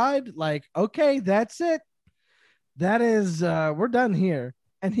wide, like, okay, that's it. That is, we're done here.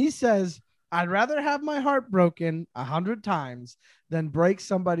 And he says, I'd rather have my heart broken 100 times than break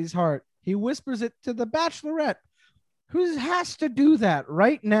somebody's heart. He whispers it to the Bachelorette, who has to do that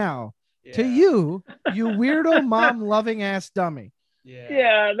right now to you weirdo mom loving ass dummy.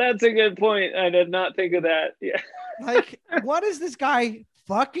 Yeah, that's a good point. I did not think of that. Yeah. Like, what is this guy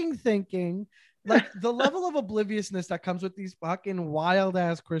fucking thinking? Like, the level of obliviousness that comes with these fucking wild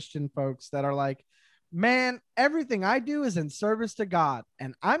ass Christian folks that are like, man, everything I do is in service to God,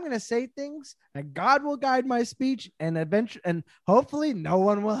 and I'm going to say things and God will guide my speech, and eventually, and hopefully no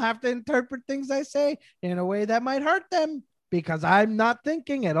one will have to interpret things I say in a way that might hurt them because I'm not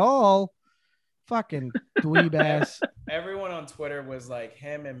thinking at all. Fucking dweeb ass. Everyone on Twitter was like,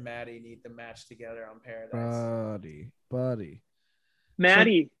 him and Maddie need to match together on Paradise. Buddy.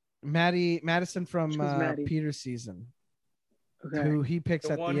 Maddie. So, Madison from Maddie? Peter's season. Okay. Who he picks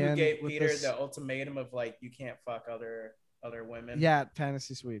The at one the who end. gave with Peter this, the ultimatum of like, you can't fuck other women. Yeah,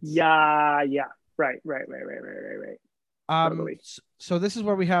 Fantasy Suites. Yeah. Right. Totally. So this is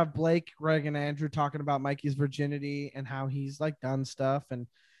where we have Blake, Greg, and Andrew talking about Mikey's virginity and how he's like done stuff. And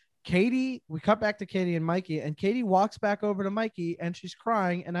Katie, we cut back to Katie and Mikey, and Katie walks back over to Mikey and she's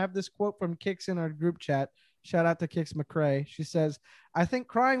crying. And I have this quote from Kix in our group chat. Shout out to Kix McCrae. She says, "I think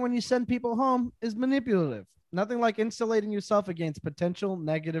crying when you send people home is manipulative. Nothing like insulating yourself against potential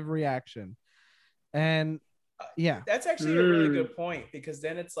negative reaction." And yeah, that's actually a really good point, because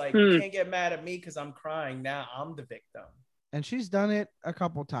then it's like, you can't get mad at me because I'm crying. Now I'm the victim. And she's done it a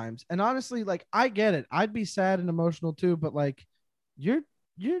couple times. And honestly, like, I get it. I'd be sad and emotional too, but like, you're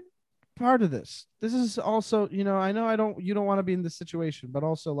part of this. This is also, you know you don't want to be in this situation, but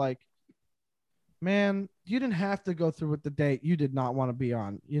also like, man, you didn't have to go through with the date you did not want to be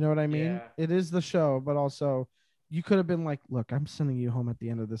on. You know what I mean? Yeah. It is the show, but also you could have been like, look, I'm sending you home at the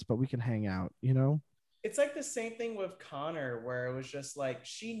end of this, but we can hang out, you know? It's like the same thing with Connor, where it was just like,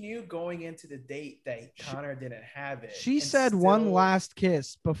 she knew going into the date that Connor didn't have it. She said one last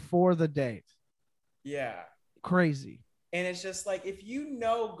kiss before the date. Yeah. Crazy. And it's just like, if you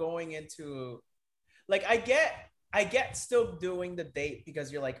know going into, like, I get still doing the date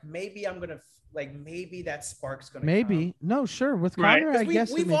because you're like, maybe I'm gonna maybe that spark's gonna come. No, sure, with Connor, Right. I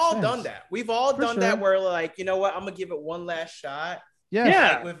guess we've all done that. We've all done that where like, you know what, I'm gonna give it one last shot.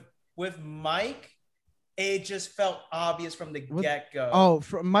 Yeah. Like with Mike, it just felt obvious from the get-go. Oh,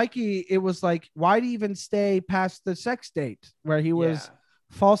 for Mikey, it was like, why'd he even stay past the sex date where he was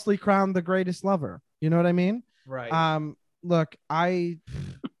falsely crowned the greatest lover? You know what I mean? Right. Look,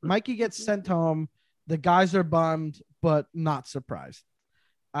 Mikey gets sent home. The guys are bummed, but not surprised.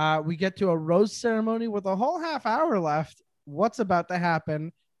 We get to a rose ceremony with a whole half hour left. What's about to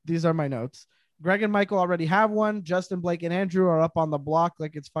happen? These are my notes. Greg and Michael already have one. Justin, Blake, and Andrew are up on the block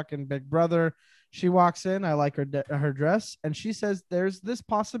like it's fucking Big Brother. She walks in. I like her dress. And she says there's this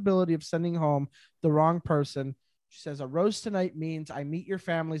possibility of sending home the wrong person. She says a rose tonight means I meet your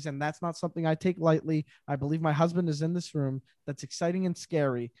families, and that's not something I take lightly. I believe my husband is in this room. That's exciting and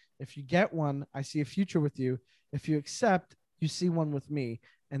scary. If you get one, I see a future with you. If you accept, you see one with me.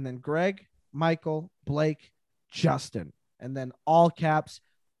 And then Greg, Michael, Blake, Justin. And then all caps,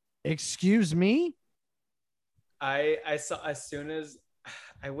 excuse me? I saw, as soon as,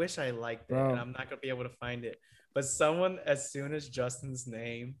 I wish I liked it, and I'm not going to be able to find it. But someone, as soon as Justin's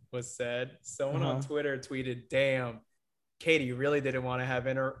name was said, someone on Twitter tweeted, "Damn, Katie really didn't want to have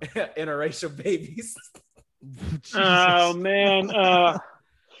interracial babies." Oh, man.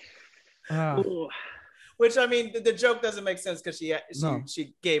 Which, I mean, the joke doesn't make sense because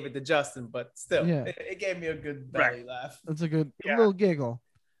she gave it to Justin, but still, it gave me a good belly laugh. That's a good little giggle.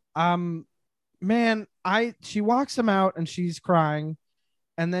 Man, she walks him out and she's crying.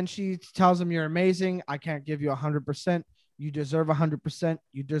 And then she tells him, "You're amazing. I can't give you 100%. You deserve 100%.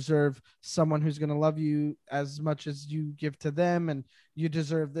 You deserve someone who's going to love you as much as you give to them. And you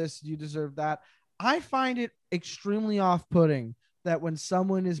deserve this. You deserve that." I find it extremely off-putting that when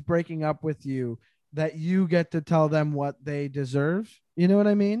someone is breaking up with you, that you get to tell them what they deserve. You know what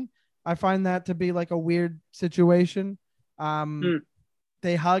I mean? I find that to be like a weird situation.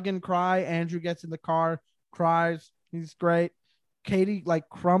 They hug and cry. Andrew gets in the car, cries. He's great. Katie like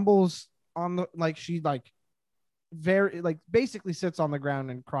crumbles on the, like, she like very like basically sits on the ground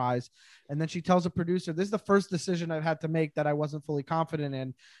and cries. And then she tells a producer, "This is the first decision I've had to make that I wasn't fully confident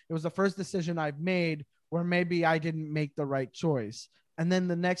in. It was the first decision I've made where maybe I didn't make the right choice." And then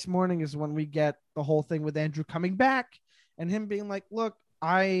the next morning is when we get the whole thing with Andrew coming back and him being like, "Look,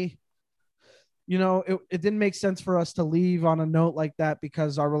 it didn't make sense for us to leave on a note like that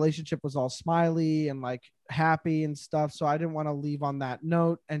because our relationship was all smiley and like happy and stuff. So I didn't want to leave on that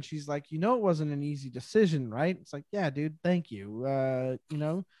note." And she's like, it wasn't an easy decision, right? It's like, yeah, dude, thank you. It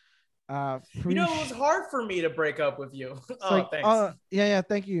was hard for me to break up with you. Thanks. Yeah,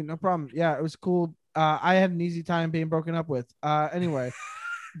 thank you. No problem. Yeah, it was cool. I had an easy time being broken up with. Anyway.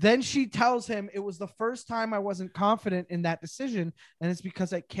 Then she tells him, "It was the first time I wasn't confident in that decision, and it's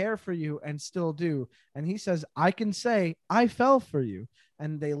because I care for you and still do." And he says, "I can say I fell for you."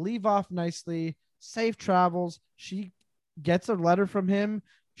 And they leave off nicely. Safe travels. She gets a letter from him.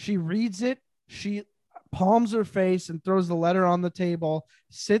 She reads it. She palms her face and throws the letter on the table,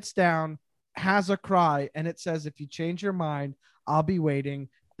 sits down, has a cry, and it says, "If you change your mind, I'll be waiting.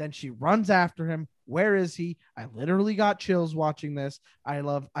 Then she runs after him. Where is he? I literally got chills watching this.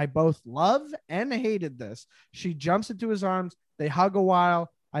 I both love and hated this. She jumps into his arms. They hug a while.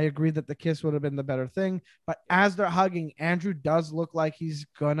 I agree that the kiss would have been the better thing. But as they're hugging, Andrew does look like he's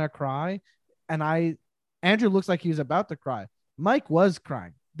gonna cry. And Andrew looks like he was about to cry. Mike was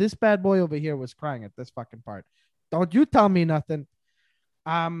crying. This bad boy over here was crying at this fucking part. Don't you tell me nothing.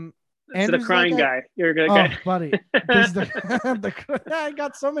 It's the crying guy. You're a good guy. Buddy. I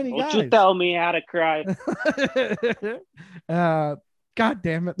got so many guys. Don't you tell me how to cry. God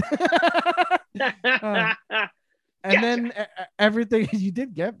damn it. And then everything you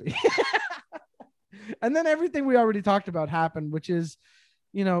did get me. And then everything we already talked about happened, which is,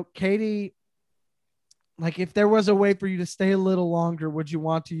 Katie, like if there was a way for you to stay a little longer, would you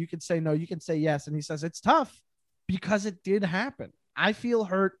want to? You could say no, you can say yes. And he says it's tough because it did happen. I feel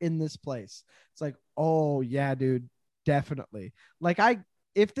hurt in this place. It's like, oh yeah, dude, definitely. Like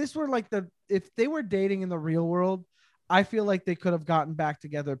if they were dating in the real world, I feel like they could have gotten back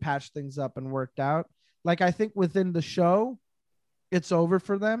together, patched things up and worked out. Like I think within the show, it's over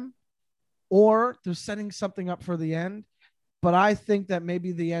for them, or they're setting something up for the end. But I think that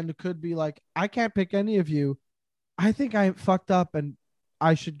maybe the end could be like, I can't pick any of you. I think I fucked up and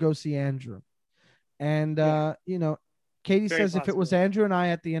I should go see Andrew. And, Katie Very says possible. if it was Andrew and I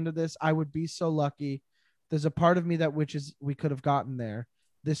at the end of this, I would be so lucky. There's a part of me that wishes we could have gotten there.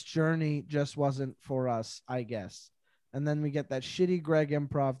 This journey just wasn't for us, I guess. And then we get that shitty Greg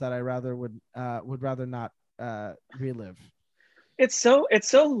improv that I would rather not relive. It's so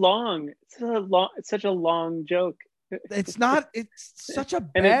long. It's such a long joke. It's such a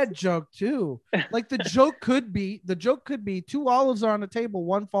bad joke too. Like the joke could be two olives are on the table,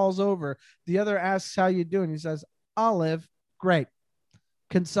 one falls over, the other asks how you doing. He says, Olive, great,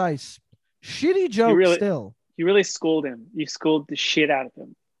 concise, shitty joke. Still, you really schooled him. You schooled the shit out of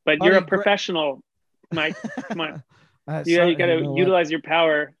him. But you're a professional, Mike. Come on, you got to utilize your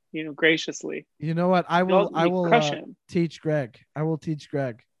power, graciously. You know what? I will crush him. Teach Greg. I will teach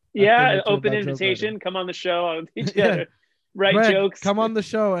Greg. Yeah, open invitation. Come on the show. I'll teach you how to write Greg, jokes. Come on the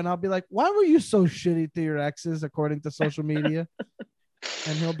show, and I'll be like, "Why were you so shitty to your exes, according to social media?"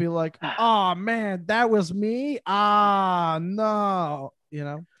 And he'll be like, "Oh man, that was me. Ah, no."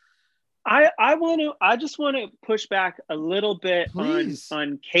 I just want to push back a little bit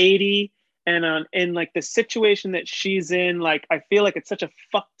on Katie and in like the situation that she's in. Like, I feel like it's such a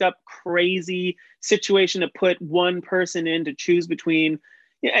fucked up, crazy situation to put one person in to choose between.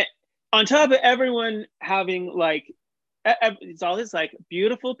 Yeah, on top of everyone having like, it's all this like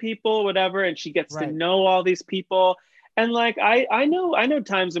beautiful people, whatever, and she gets to know all these people. And like, I know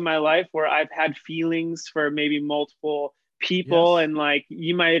times in my life where I've had feelings for maybe multiple people, and like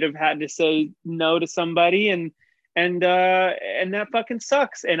you might have had to say no to somebody, and that fucking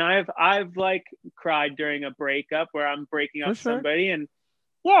sucks. And I've like cried during a breakup where I'm breaking up with somebody, and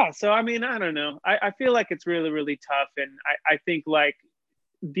yeah. So I mean, I don't know. I feel like it's really, really tough, and I think like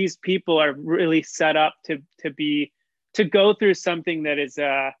these people are really set up to go through something that is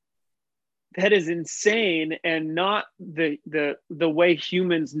insane and not the way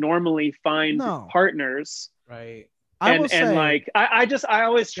humans normally find partners. Right. I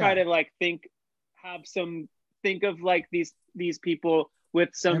always try to like think of like these people with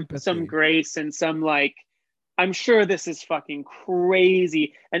some grace and some like, I'm sure this is fucking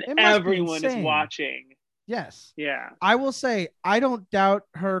crazy and everyone is watching. Yes. Yeah. I will say, I don't doubt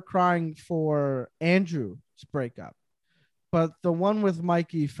her crying for Andrew's breakup, but the one with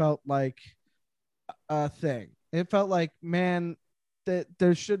Mikey felt like a thing. It felt like, man, that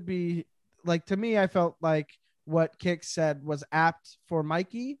there should be like, to me, I felt like what Kix said was apt for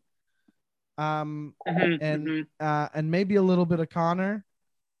Mikey. And maybe a little bit of Connor.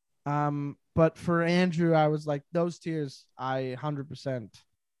 But for Andrew, I was like, those tears, I 100%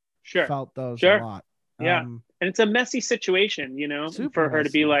 felt those a lot. Yeah. And it's a messy situation, for her to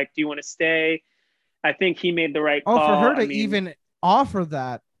be like, do you want to stay? I think he made the right call. For her to even offer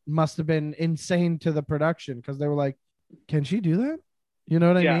that must have been insane to the production, because they were like, can she do that? You know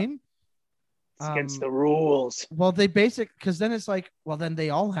what I mean? It's against the rules. Well, because then it's like, well, then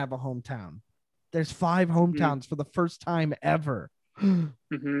they all have a hometown. There's 5 hometowns for the first time ever.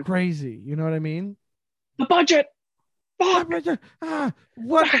 Crazy. You know what I mean? The budget.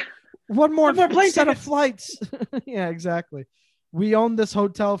 What? One more set of flights. Yeah, exactly. We own this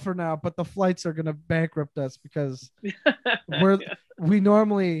hotel for now, but the flights are going to bankrupt us because we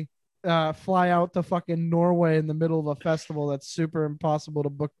normally fly out to fucking Norway in the middle of a festival that's super impossible to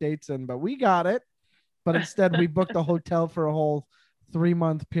book dates in, but we got it. But instead we booked a hotel for a whole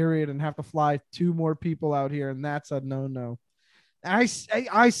 3-month period and have to fly 2 more people out here, and that's a no. I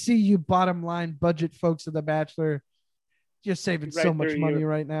see you bottom line budget folks of The Bachelor. You're saving so much money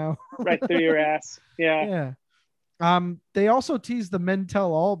right now. Right through your ass. Yeah. Yeah. They also teased the Men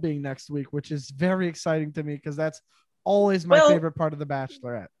Tell All being next week, which is very exciting to me because that's always my favorite part of The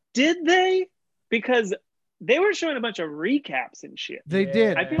Bachelorette. Did they? Because they were showing a bunch of recaps and shit. They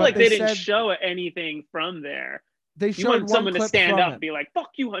did. I feel like they didn't show anything from there. They showed someone to stand up and be like,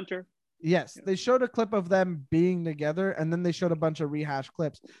 "Fuck you, Hunter." Yes, they showed a clip of them being together, and then they showed a bunch of rehash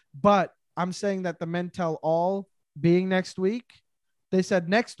clips. But I'm saying that the Men Tell All being next week, they said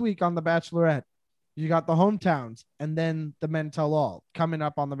next week on The Bachelorette, you got the hometowns, and then the Men Tell All coming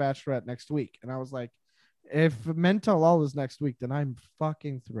up on The Bachelorette next week. And I was like, if Men Tell All is next week, then I'm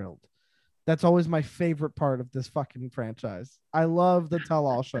fucking thrilled. That's always my favorite part of this fucking franchise. I love the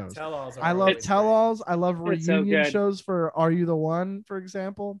tell-all shows. I love tell-alls. I love reunion shows for Are You the One, for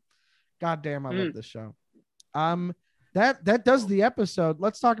example. God damn, I love this show. That does the episode.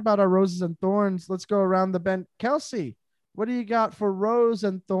 Let's talk about our roses and thorns. Let's go around the bend. Kelsey, what do you got for rose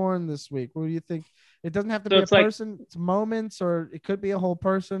and thorn this week? What do you think? It doesn't have to be a person. It's moments, or it could be a whole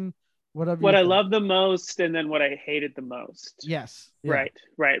person. Whatever. What I love the most, and then what I hated the most. Yes. Yeah.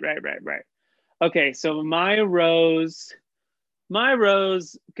 Right. Okay, so my rose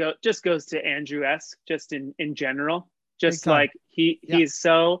just goes to Andrew S. Just in general. Just like he's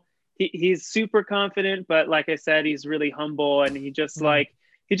super confident, but like I said, he's really humble, and he just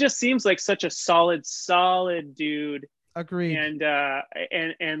seems like such a solid dude. Agreed.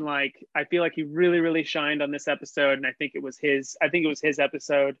 And like I feel like he really shined on this episode, and I think it was his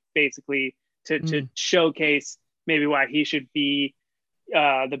episode basically to showcase maybe why he should be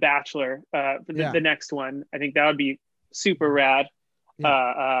the Bachelor for the next one. I think that would be super rad.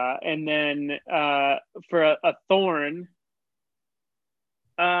 And then for a thorn,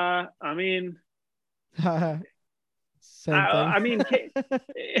 I mean, same thing. I mean,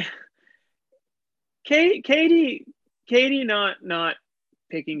 Katie not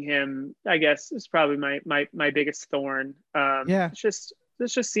picking him, I guess, is probably my biggest thorn. This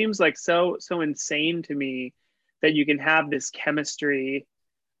just seems like so insane to me that you can have this chemistry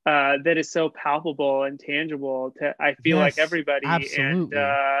that is so palpable and tangible to, I feel like, everybody. Absolutely.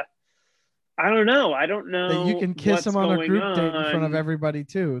 And I don't know that you can kiss him on a group date in front of everybody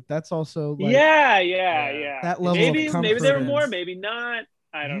too. That's also like, that level maybe of confidence. Maybe there were more, maybe not,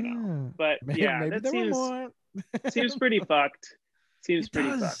 I don't know, but maybe that seems pretty fucked.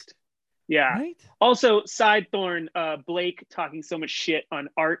 Fucked. Yeah. Right? Also, side thorn, Blake talking so much shit on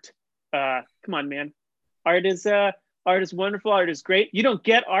art. Come on, man. Art is wonderful. Art is great. You don't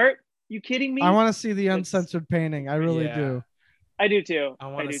get art? You kidding me? I want to see the uncensored painting. I really do. I do too. I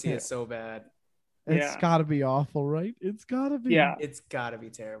want to see it so bad. It's got to be awful, right? It's got to be. Yeah. It's got to be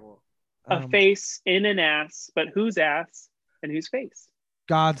terrible. A face in an ass, but whose ass and whose face?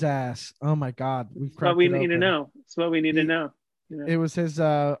 God's ass. Oh my God. It's what we need to know. It's what we need to know. It was his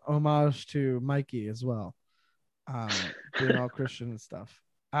homage to Mikey as well. Being all Christian and stuff.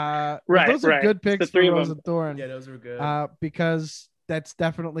 Those are good picks for Rose and Thorn. Yeah, those were good. Because that's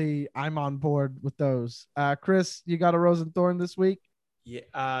definitely, I'm on board with those. Chris, you got a Rose and Thorn this week?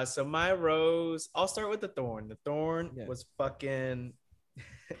 Yeah. So my rose, I'll start with the thorn. The thorn was fucking.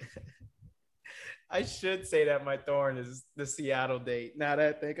 I should say that my thorn is the Seattle date. Now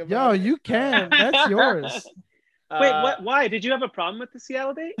that I think about it. You can. That's yours. Wait, what? Why? Did you have a problem with the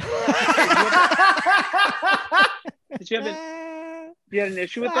Seattle date? Did you had an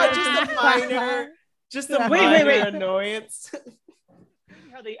issue with that? Just a minor annoyance.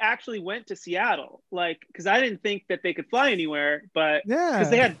 How they actually went to Seattle, like, because I didn't think that they could fly anywhere, but because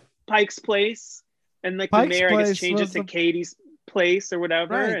they had Pike's Place, and like the mayor, I guess, changed it to Katie's Place or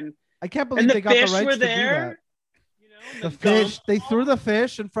whatever, and I can't believe they got the rights were to there. Do that. The fish, they threw the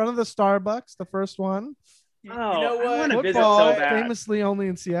fish in front of the Starbucks, the first one. Oh, you know what? I want to visit so bad. Famously only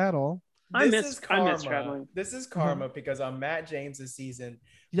in Seattle. I miss traveling. This is karma because on Matt James's season,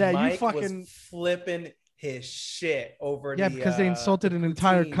 Mike you fucking was flipping his shit over because they insulted an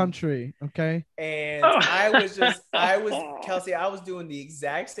entire country. Okay. And Kelsey, I was doing the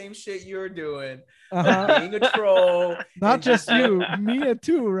exact same shit you were doing, being a troll. Not just you, Mia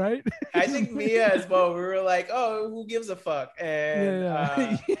too, right? I think Mia as well. We were like, oh, who gives a fuck?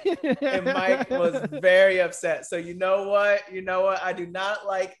 And and Mike was very upset. So you know what? I do not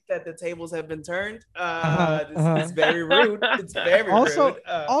like that the tables have been turned. It's very rude. It's very rude.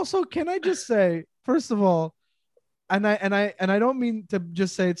 Also, can I just say, first of all, and I don't mean to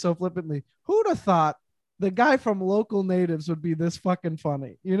just say it so flippantly, who'd have thought the guy from Local Natives would be this fucking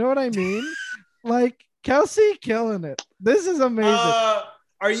funny? You know what I mean? Like, Kelsey killing it. This is amazing.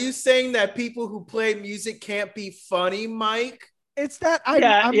 Are you saying that people who play music can't be funny, Mike? It's that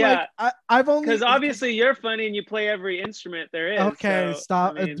I've only because obviously you're funny and you play every instrument there is. Okay, so,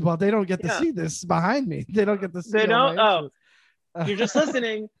 stop. I mean, Well, they don't get to see this behind me. They don't get to see. They don't. Oh, you're just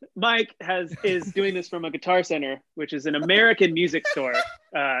listening. Mike is doing this from a Guitar Center, which is an American music store.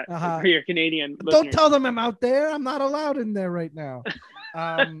 For your Canadian listeners. Don't tell them I'm out there. I'm not allowed in there right now.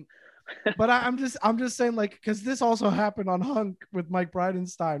 But I'm just saying, like, because this also happened on Hunk with Mike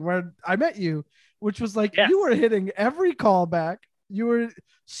Bridenstine, where I met you, which was like you were hitting every callback. You were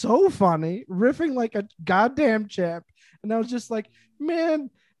so funny, riffing like a goddamn champ, and I was just like, man.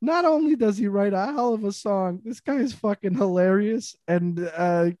 Not only does he write a hell of a song, this guy is fucking hilarious and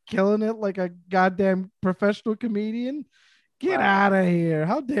killing it like a goddamn professional comedian. Get out of here.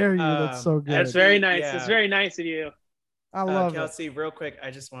 How dare you? That's so good. That's very nice. It's very nice of you. I love Kelsey, real quick,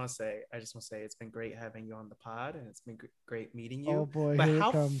 I just want to say it's been great having you on the pod, and it's been great meeting you. Oh boy, but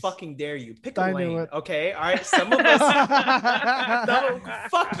how fucking dare you pick a lane? Okay, all right. Some of us,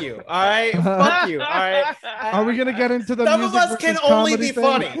 fuck you. All right, fuck you. All right. Are we gonna get into the? Some of us can only be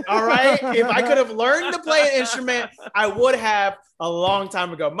funny. All right. If I could have learned to play an instrument, I would have a long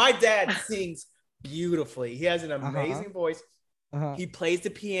time ago. My dad sings beautifully. He has an amazing voice. He plays the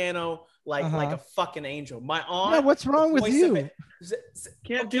piano like a fucking angel. My aunt. Yeah, what's wrong with you?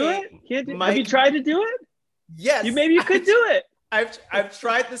 Can't do it. Have you tried to do it? Yes. Maybe you could do it. I've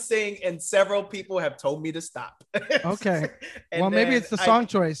tried to sing, and several people have told me to stop. Okay. Well, maybe it's the song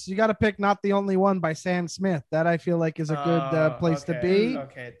choice. You got to pick "Not the Only One" by Sam Smith. That I feel like is a good place to be.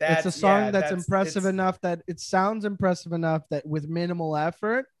 Okay. It's a song that's impressive enough that it sounds impressive enough that with minimal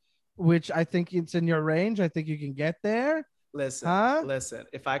effort, which I think it's in your range. I think you can get there. Listen.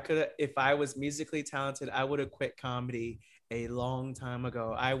 If I was musically talented, I would have quit comedy a long time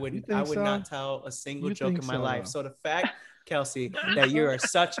ago. I would not tell a single joke in my life. So the fact, Kelsey, that you are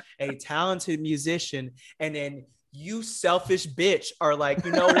such a talented musician, and then you selfish bitch are like,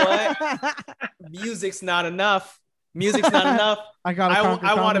 you know what? Music's not enough.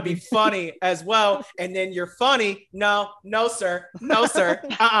 I want to be funny as well. And then you're funny. No, sir.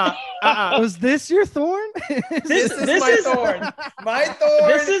 Was this your thorn? This is my thorn. My thorn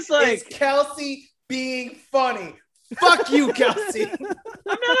this is like Kelsey being funny. Fuck you, Kelsey. I'm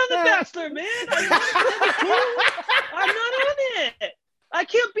not on The Bachelor, man. I'm not on it. I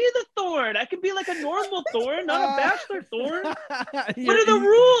can't be the thorn. I can be like a normal thorn, not a Bachelor thorn. What are the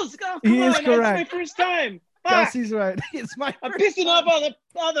rules? Oh, come on, correct. It's my first time. Kelsey's right. It's my. I'm pissing off all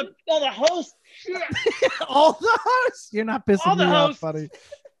the hosts. Shit. All the hosts. You're not pissing me off, buddy.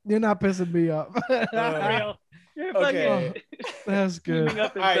 You're not pissing me off. Real. Okay, that's good. All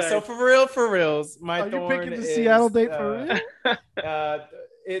right, so for reals, my thorn you picking the is, Seattle date for real?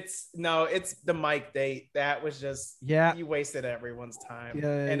 It's the Mike date. That was just you wasted everyone's time.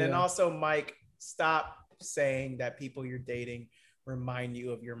 Then also, Mike, stop saying that people you're dating remind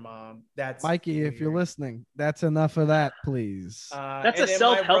you of your mom. That's Mikey, weird. if you're listening, that's enough of that, please. That's a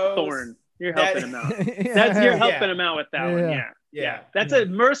self-help thorn. You're helping him out. You're helping him out with that one. Yeah. That's a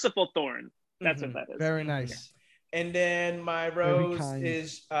merciful thorn. That's what that is. Very nice. Yeah. And then my rose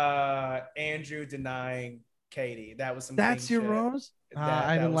is Andrew denying Katie. That was some. That's your rose.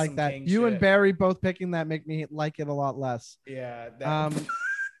 I didn't like that. You shit. and Barry both picking that make me like it a lot less. Yeah.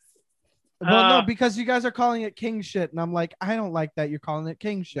 Well, no, because you guys are calling it king shit, and I'm like, I don't like that you're calling it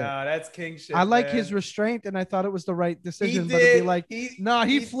king shit. No, that's king shit. I like his restraint, and I thought it was the right decision. But it'd be like,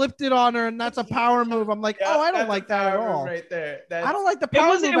 he flipped it on her, and that's a power move. I'm like, I don't like that at all. Right there. I don't like the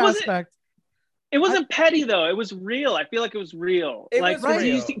power move aspect. It wasn't petty though. It was real. I feel like it was real. You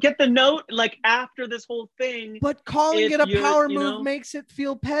get the note like after this whole thing. But calling it a power move makes it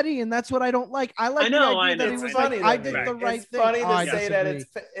feel petty, and that's what I don't like. I like the idea that he was like, I did the right thing. It's funny to say that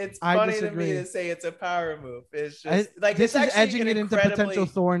it's funny to me to say it's a power move. It's just like this is edging it into potential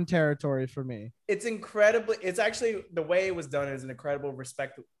thorn territory for me. It's incredibly. It's actually the way it was done is an incredible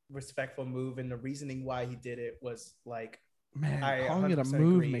respectful move, and the reasoning why he did it was like. Man, calling it a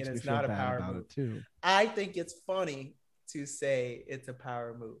move makes me feel bad about it too. I think it's funny to say it's a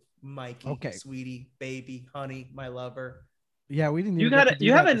power move. Mikey, sweetie, baby, honey, my lover. Yeah, we didn't. You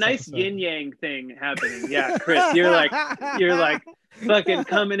have a nice yin yang thing happening. Yeah, Chris, you're like fucking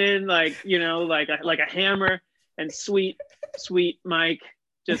coming in like like a hammer, and sweet Mike,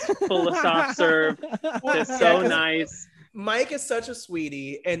 just full of soft serve, just so nice. Mike is such a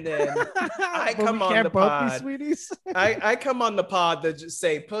sweetie, and then I come on the pod. I come on the pod to just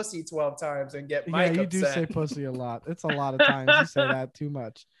say pussy 12 times and get Mike upset. You do say pussy a lot. It's a lot of times you say that too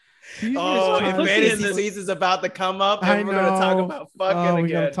much. If fantasy suites is about to come up, and we're gonna talk about fucking again. We're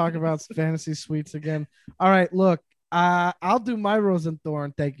gonna talk about fantasy suites again. All right, look, I'll do my rose and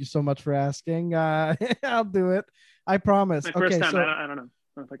thorn. Thank you so much for asking. I'll do it. I promise. My first okay, time. so I don't know.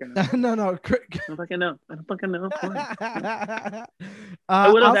 I don't fucking know. no. I don't fucking know. I don't fucking know.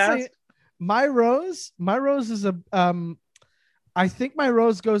 I would have asked. My rose is a I think my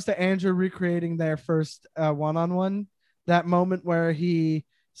rose goes to Andrew recreating their first one-on-one. That moment where he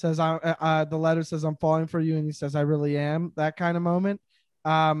says, the letter says, "I'm falling for you," and he says, "I really am." That kind of moment.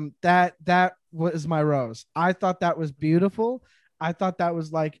 That was my rose. I thought that was beautiful. I thought that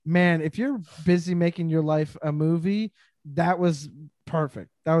was like, man, if you're busy making your life a movie, that was perfect.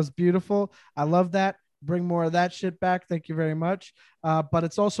 That was beautiful. I love that. Bring more of that shit back. Thank you very much. But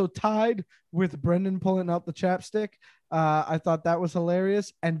it's also tied with Brendan pulling out the chapstick. I thought that was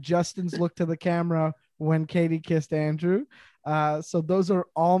hilarious. And Justin's look to the camera when Katie kissed Andrew. So those are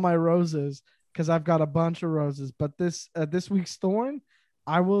all my roses because I've got a bunch of roses. But this week's thorn,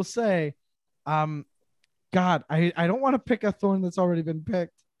 I will say, God, I don't want to pick a thorn that's already been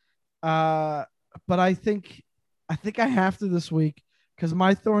picked. But I think I have to this week because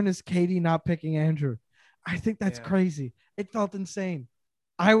my thorn is Katie not picking Andrew. I think that's crazy. It felt insane.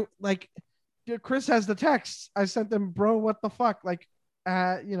 Chris has the texts. I sent them, bro, what the fuck? Like,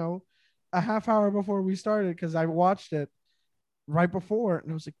 a half hour before we started because I watched it right before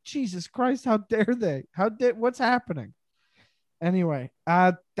and I was like, Jesus Christ, how dare they? What's happening? Anyway,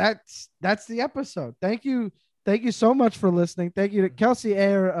 that's the episode. Thank you so much for listening. Thank you to Kelsey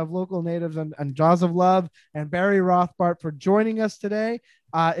Ayer of Local Natives and Jaws of Love and Barry Rothbart for joining us today.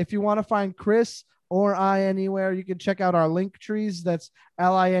 If you want to find Chris or I anywhere, you can check out our link trees. That's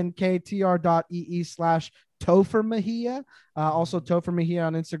linktr.ee/Topher Mejia. Also Topher Mejia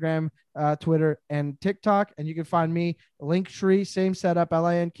on Instagram, Twitter, and TikTok. And you can find me, Linktree, same setup,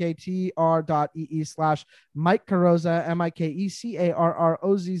 linktr.ee/Mike Carrozza,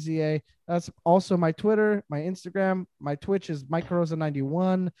 MikeCarrozza. That's also my Twitter, my Instagram, my Twitch is Mike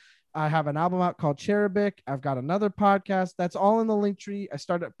Carrozza91. I have an album out called Cherubic. I've got another podcast. That's all in the link tree. I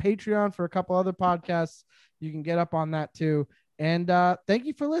started Patreon for a couple other podcasts. You can get up on that too. And thank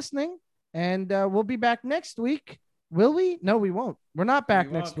you for listening. And we'll be back next week. Will we? No, we won't. We're not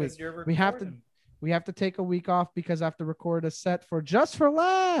back next week. We have to take a week off because I have to record a set for Just for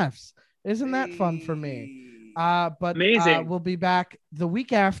Laughs. Isn't that fun for me? But we'll be back the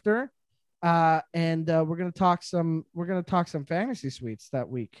week after. And we're gonna talk some fantasy suites that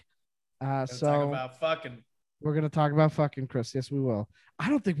week. Talk about fucking. We're gonna talk about fucking, Chris. Yes, we will. I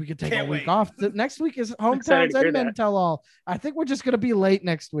don't think we could take a week off. Next week is Hometowns and Men Tell All. I think we're just gonna be late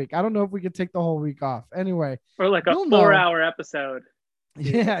next week. I don't know if we could take the whole week off. Anyway, or like a 4-hour episode.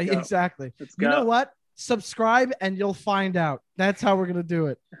 Yeah, exactly. You know what? Subscribe and you'll find out. That's how we're gonna do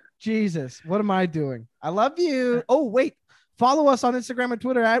it. Jesus, what am I doing? I love you. Oh wait, follow us on Instagram and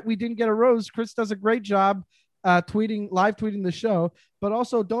Twitter at We Didn't Get a Rose. Chris does a great job live tweeting the show, but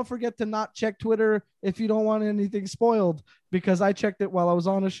also don't forget to not check Twitter if you don't want anything spoiled, because I checked it while I was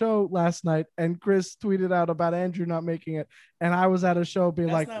on a show last night and Chris tweeted out about Andrew not making it, and I was at a show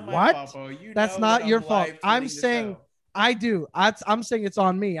being like, what? That's not your fault. I'm saying I'm saying it's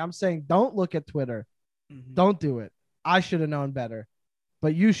on me. I'm saying don't look at Twitter. Don't do it. I should have known better,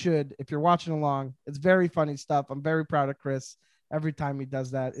 but you should if you're watching along. It's very funny stuff. I'm very proud of Chris. Every time he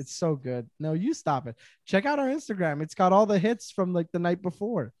does that, it's so good. No, you stop it. Check out our Instagram. It's got all the hits from like the night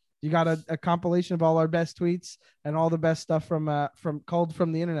before. You got a compilation of all our best tweets and all the best stuff from culled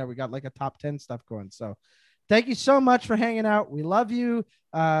from the internet. We got like a top 10 stuff going. So thank you so much for hanging out. We love you.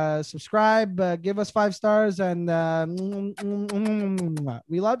 Subscribe, give us 5 stars, and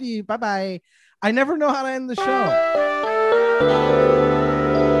we love you. Bye-bye. I never know how to end the show.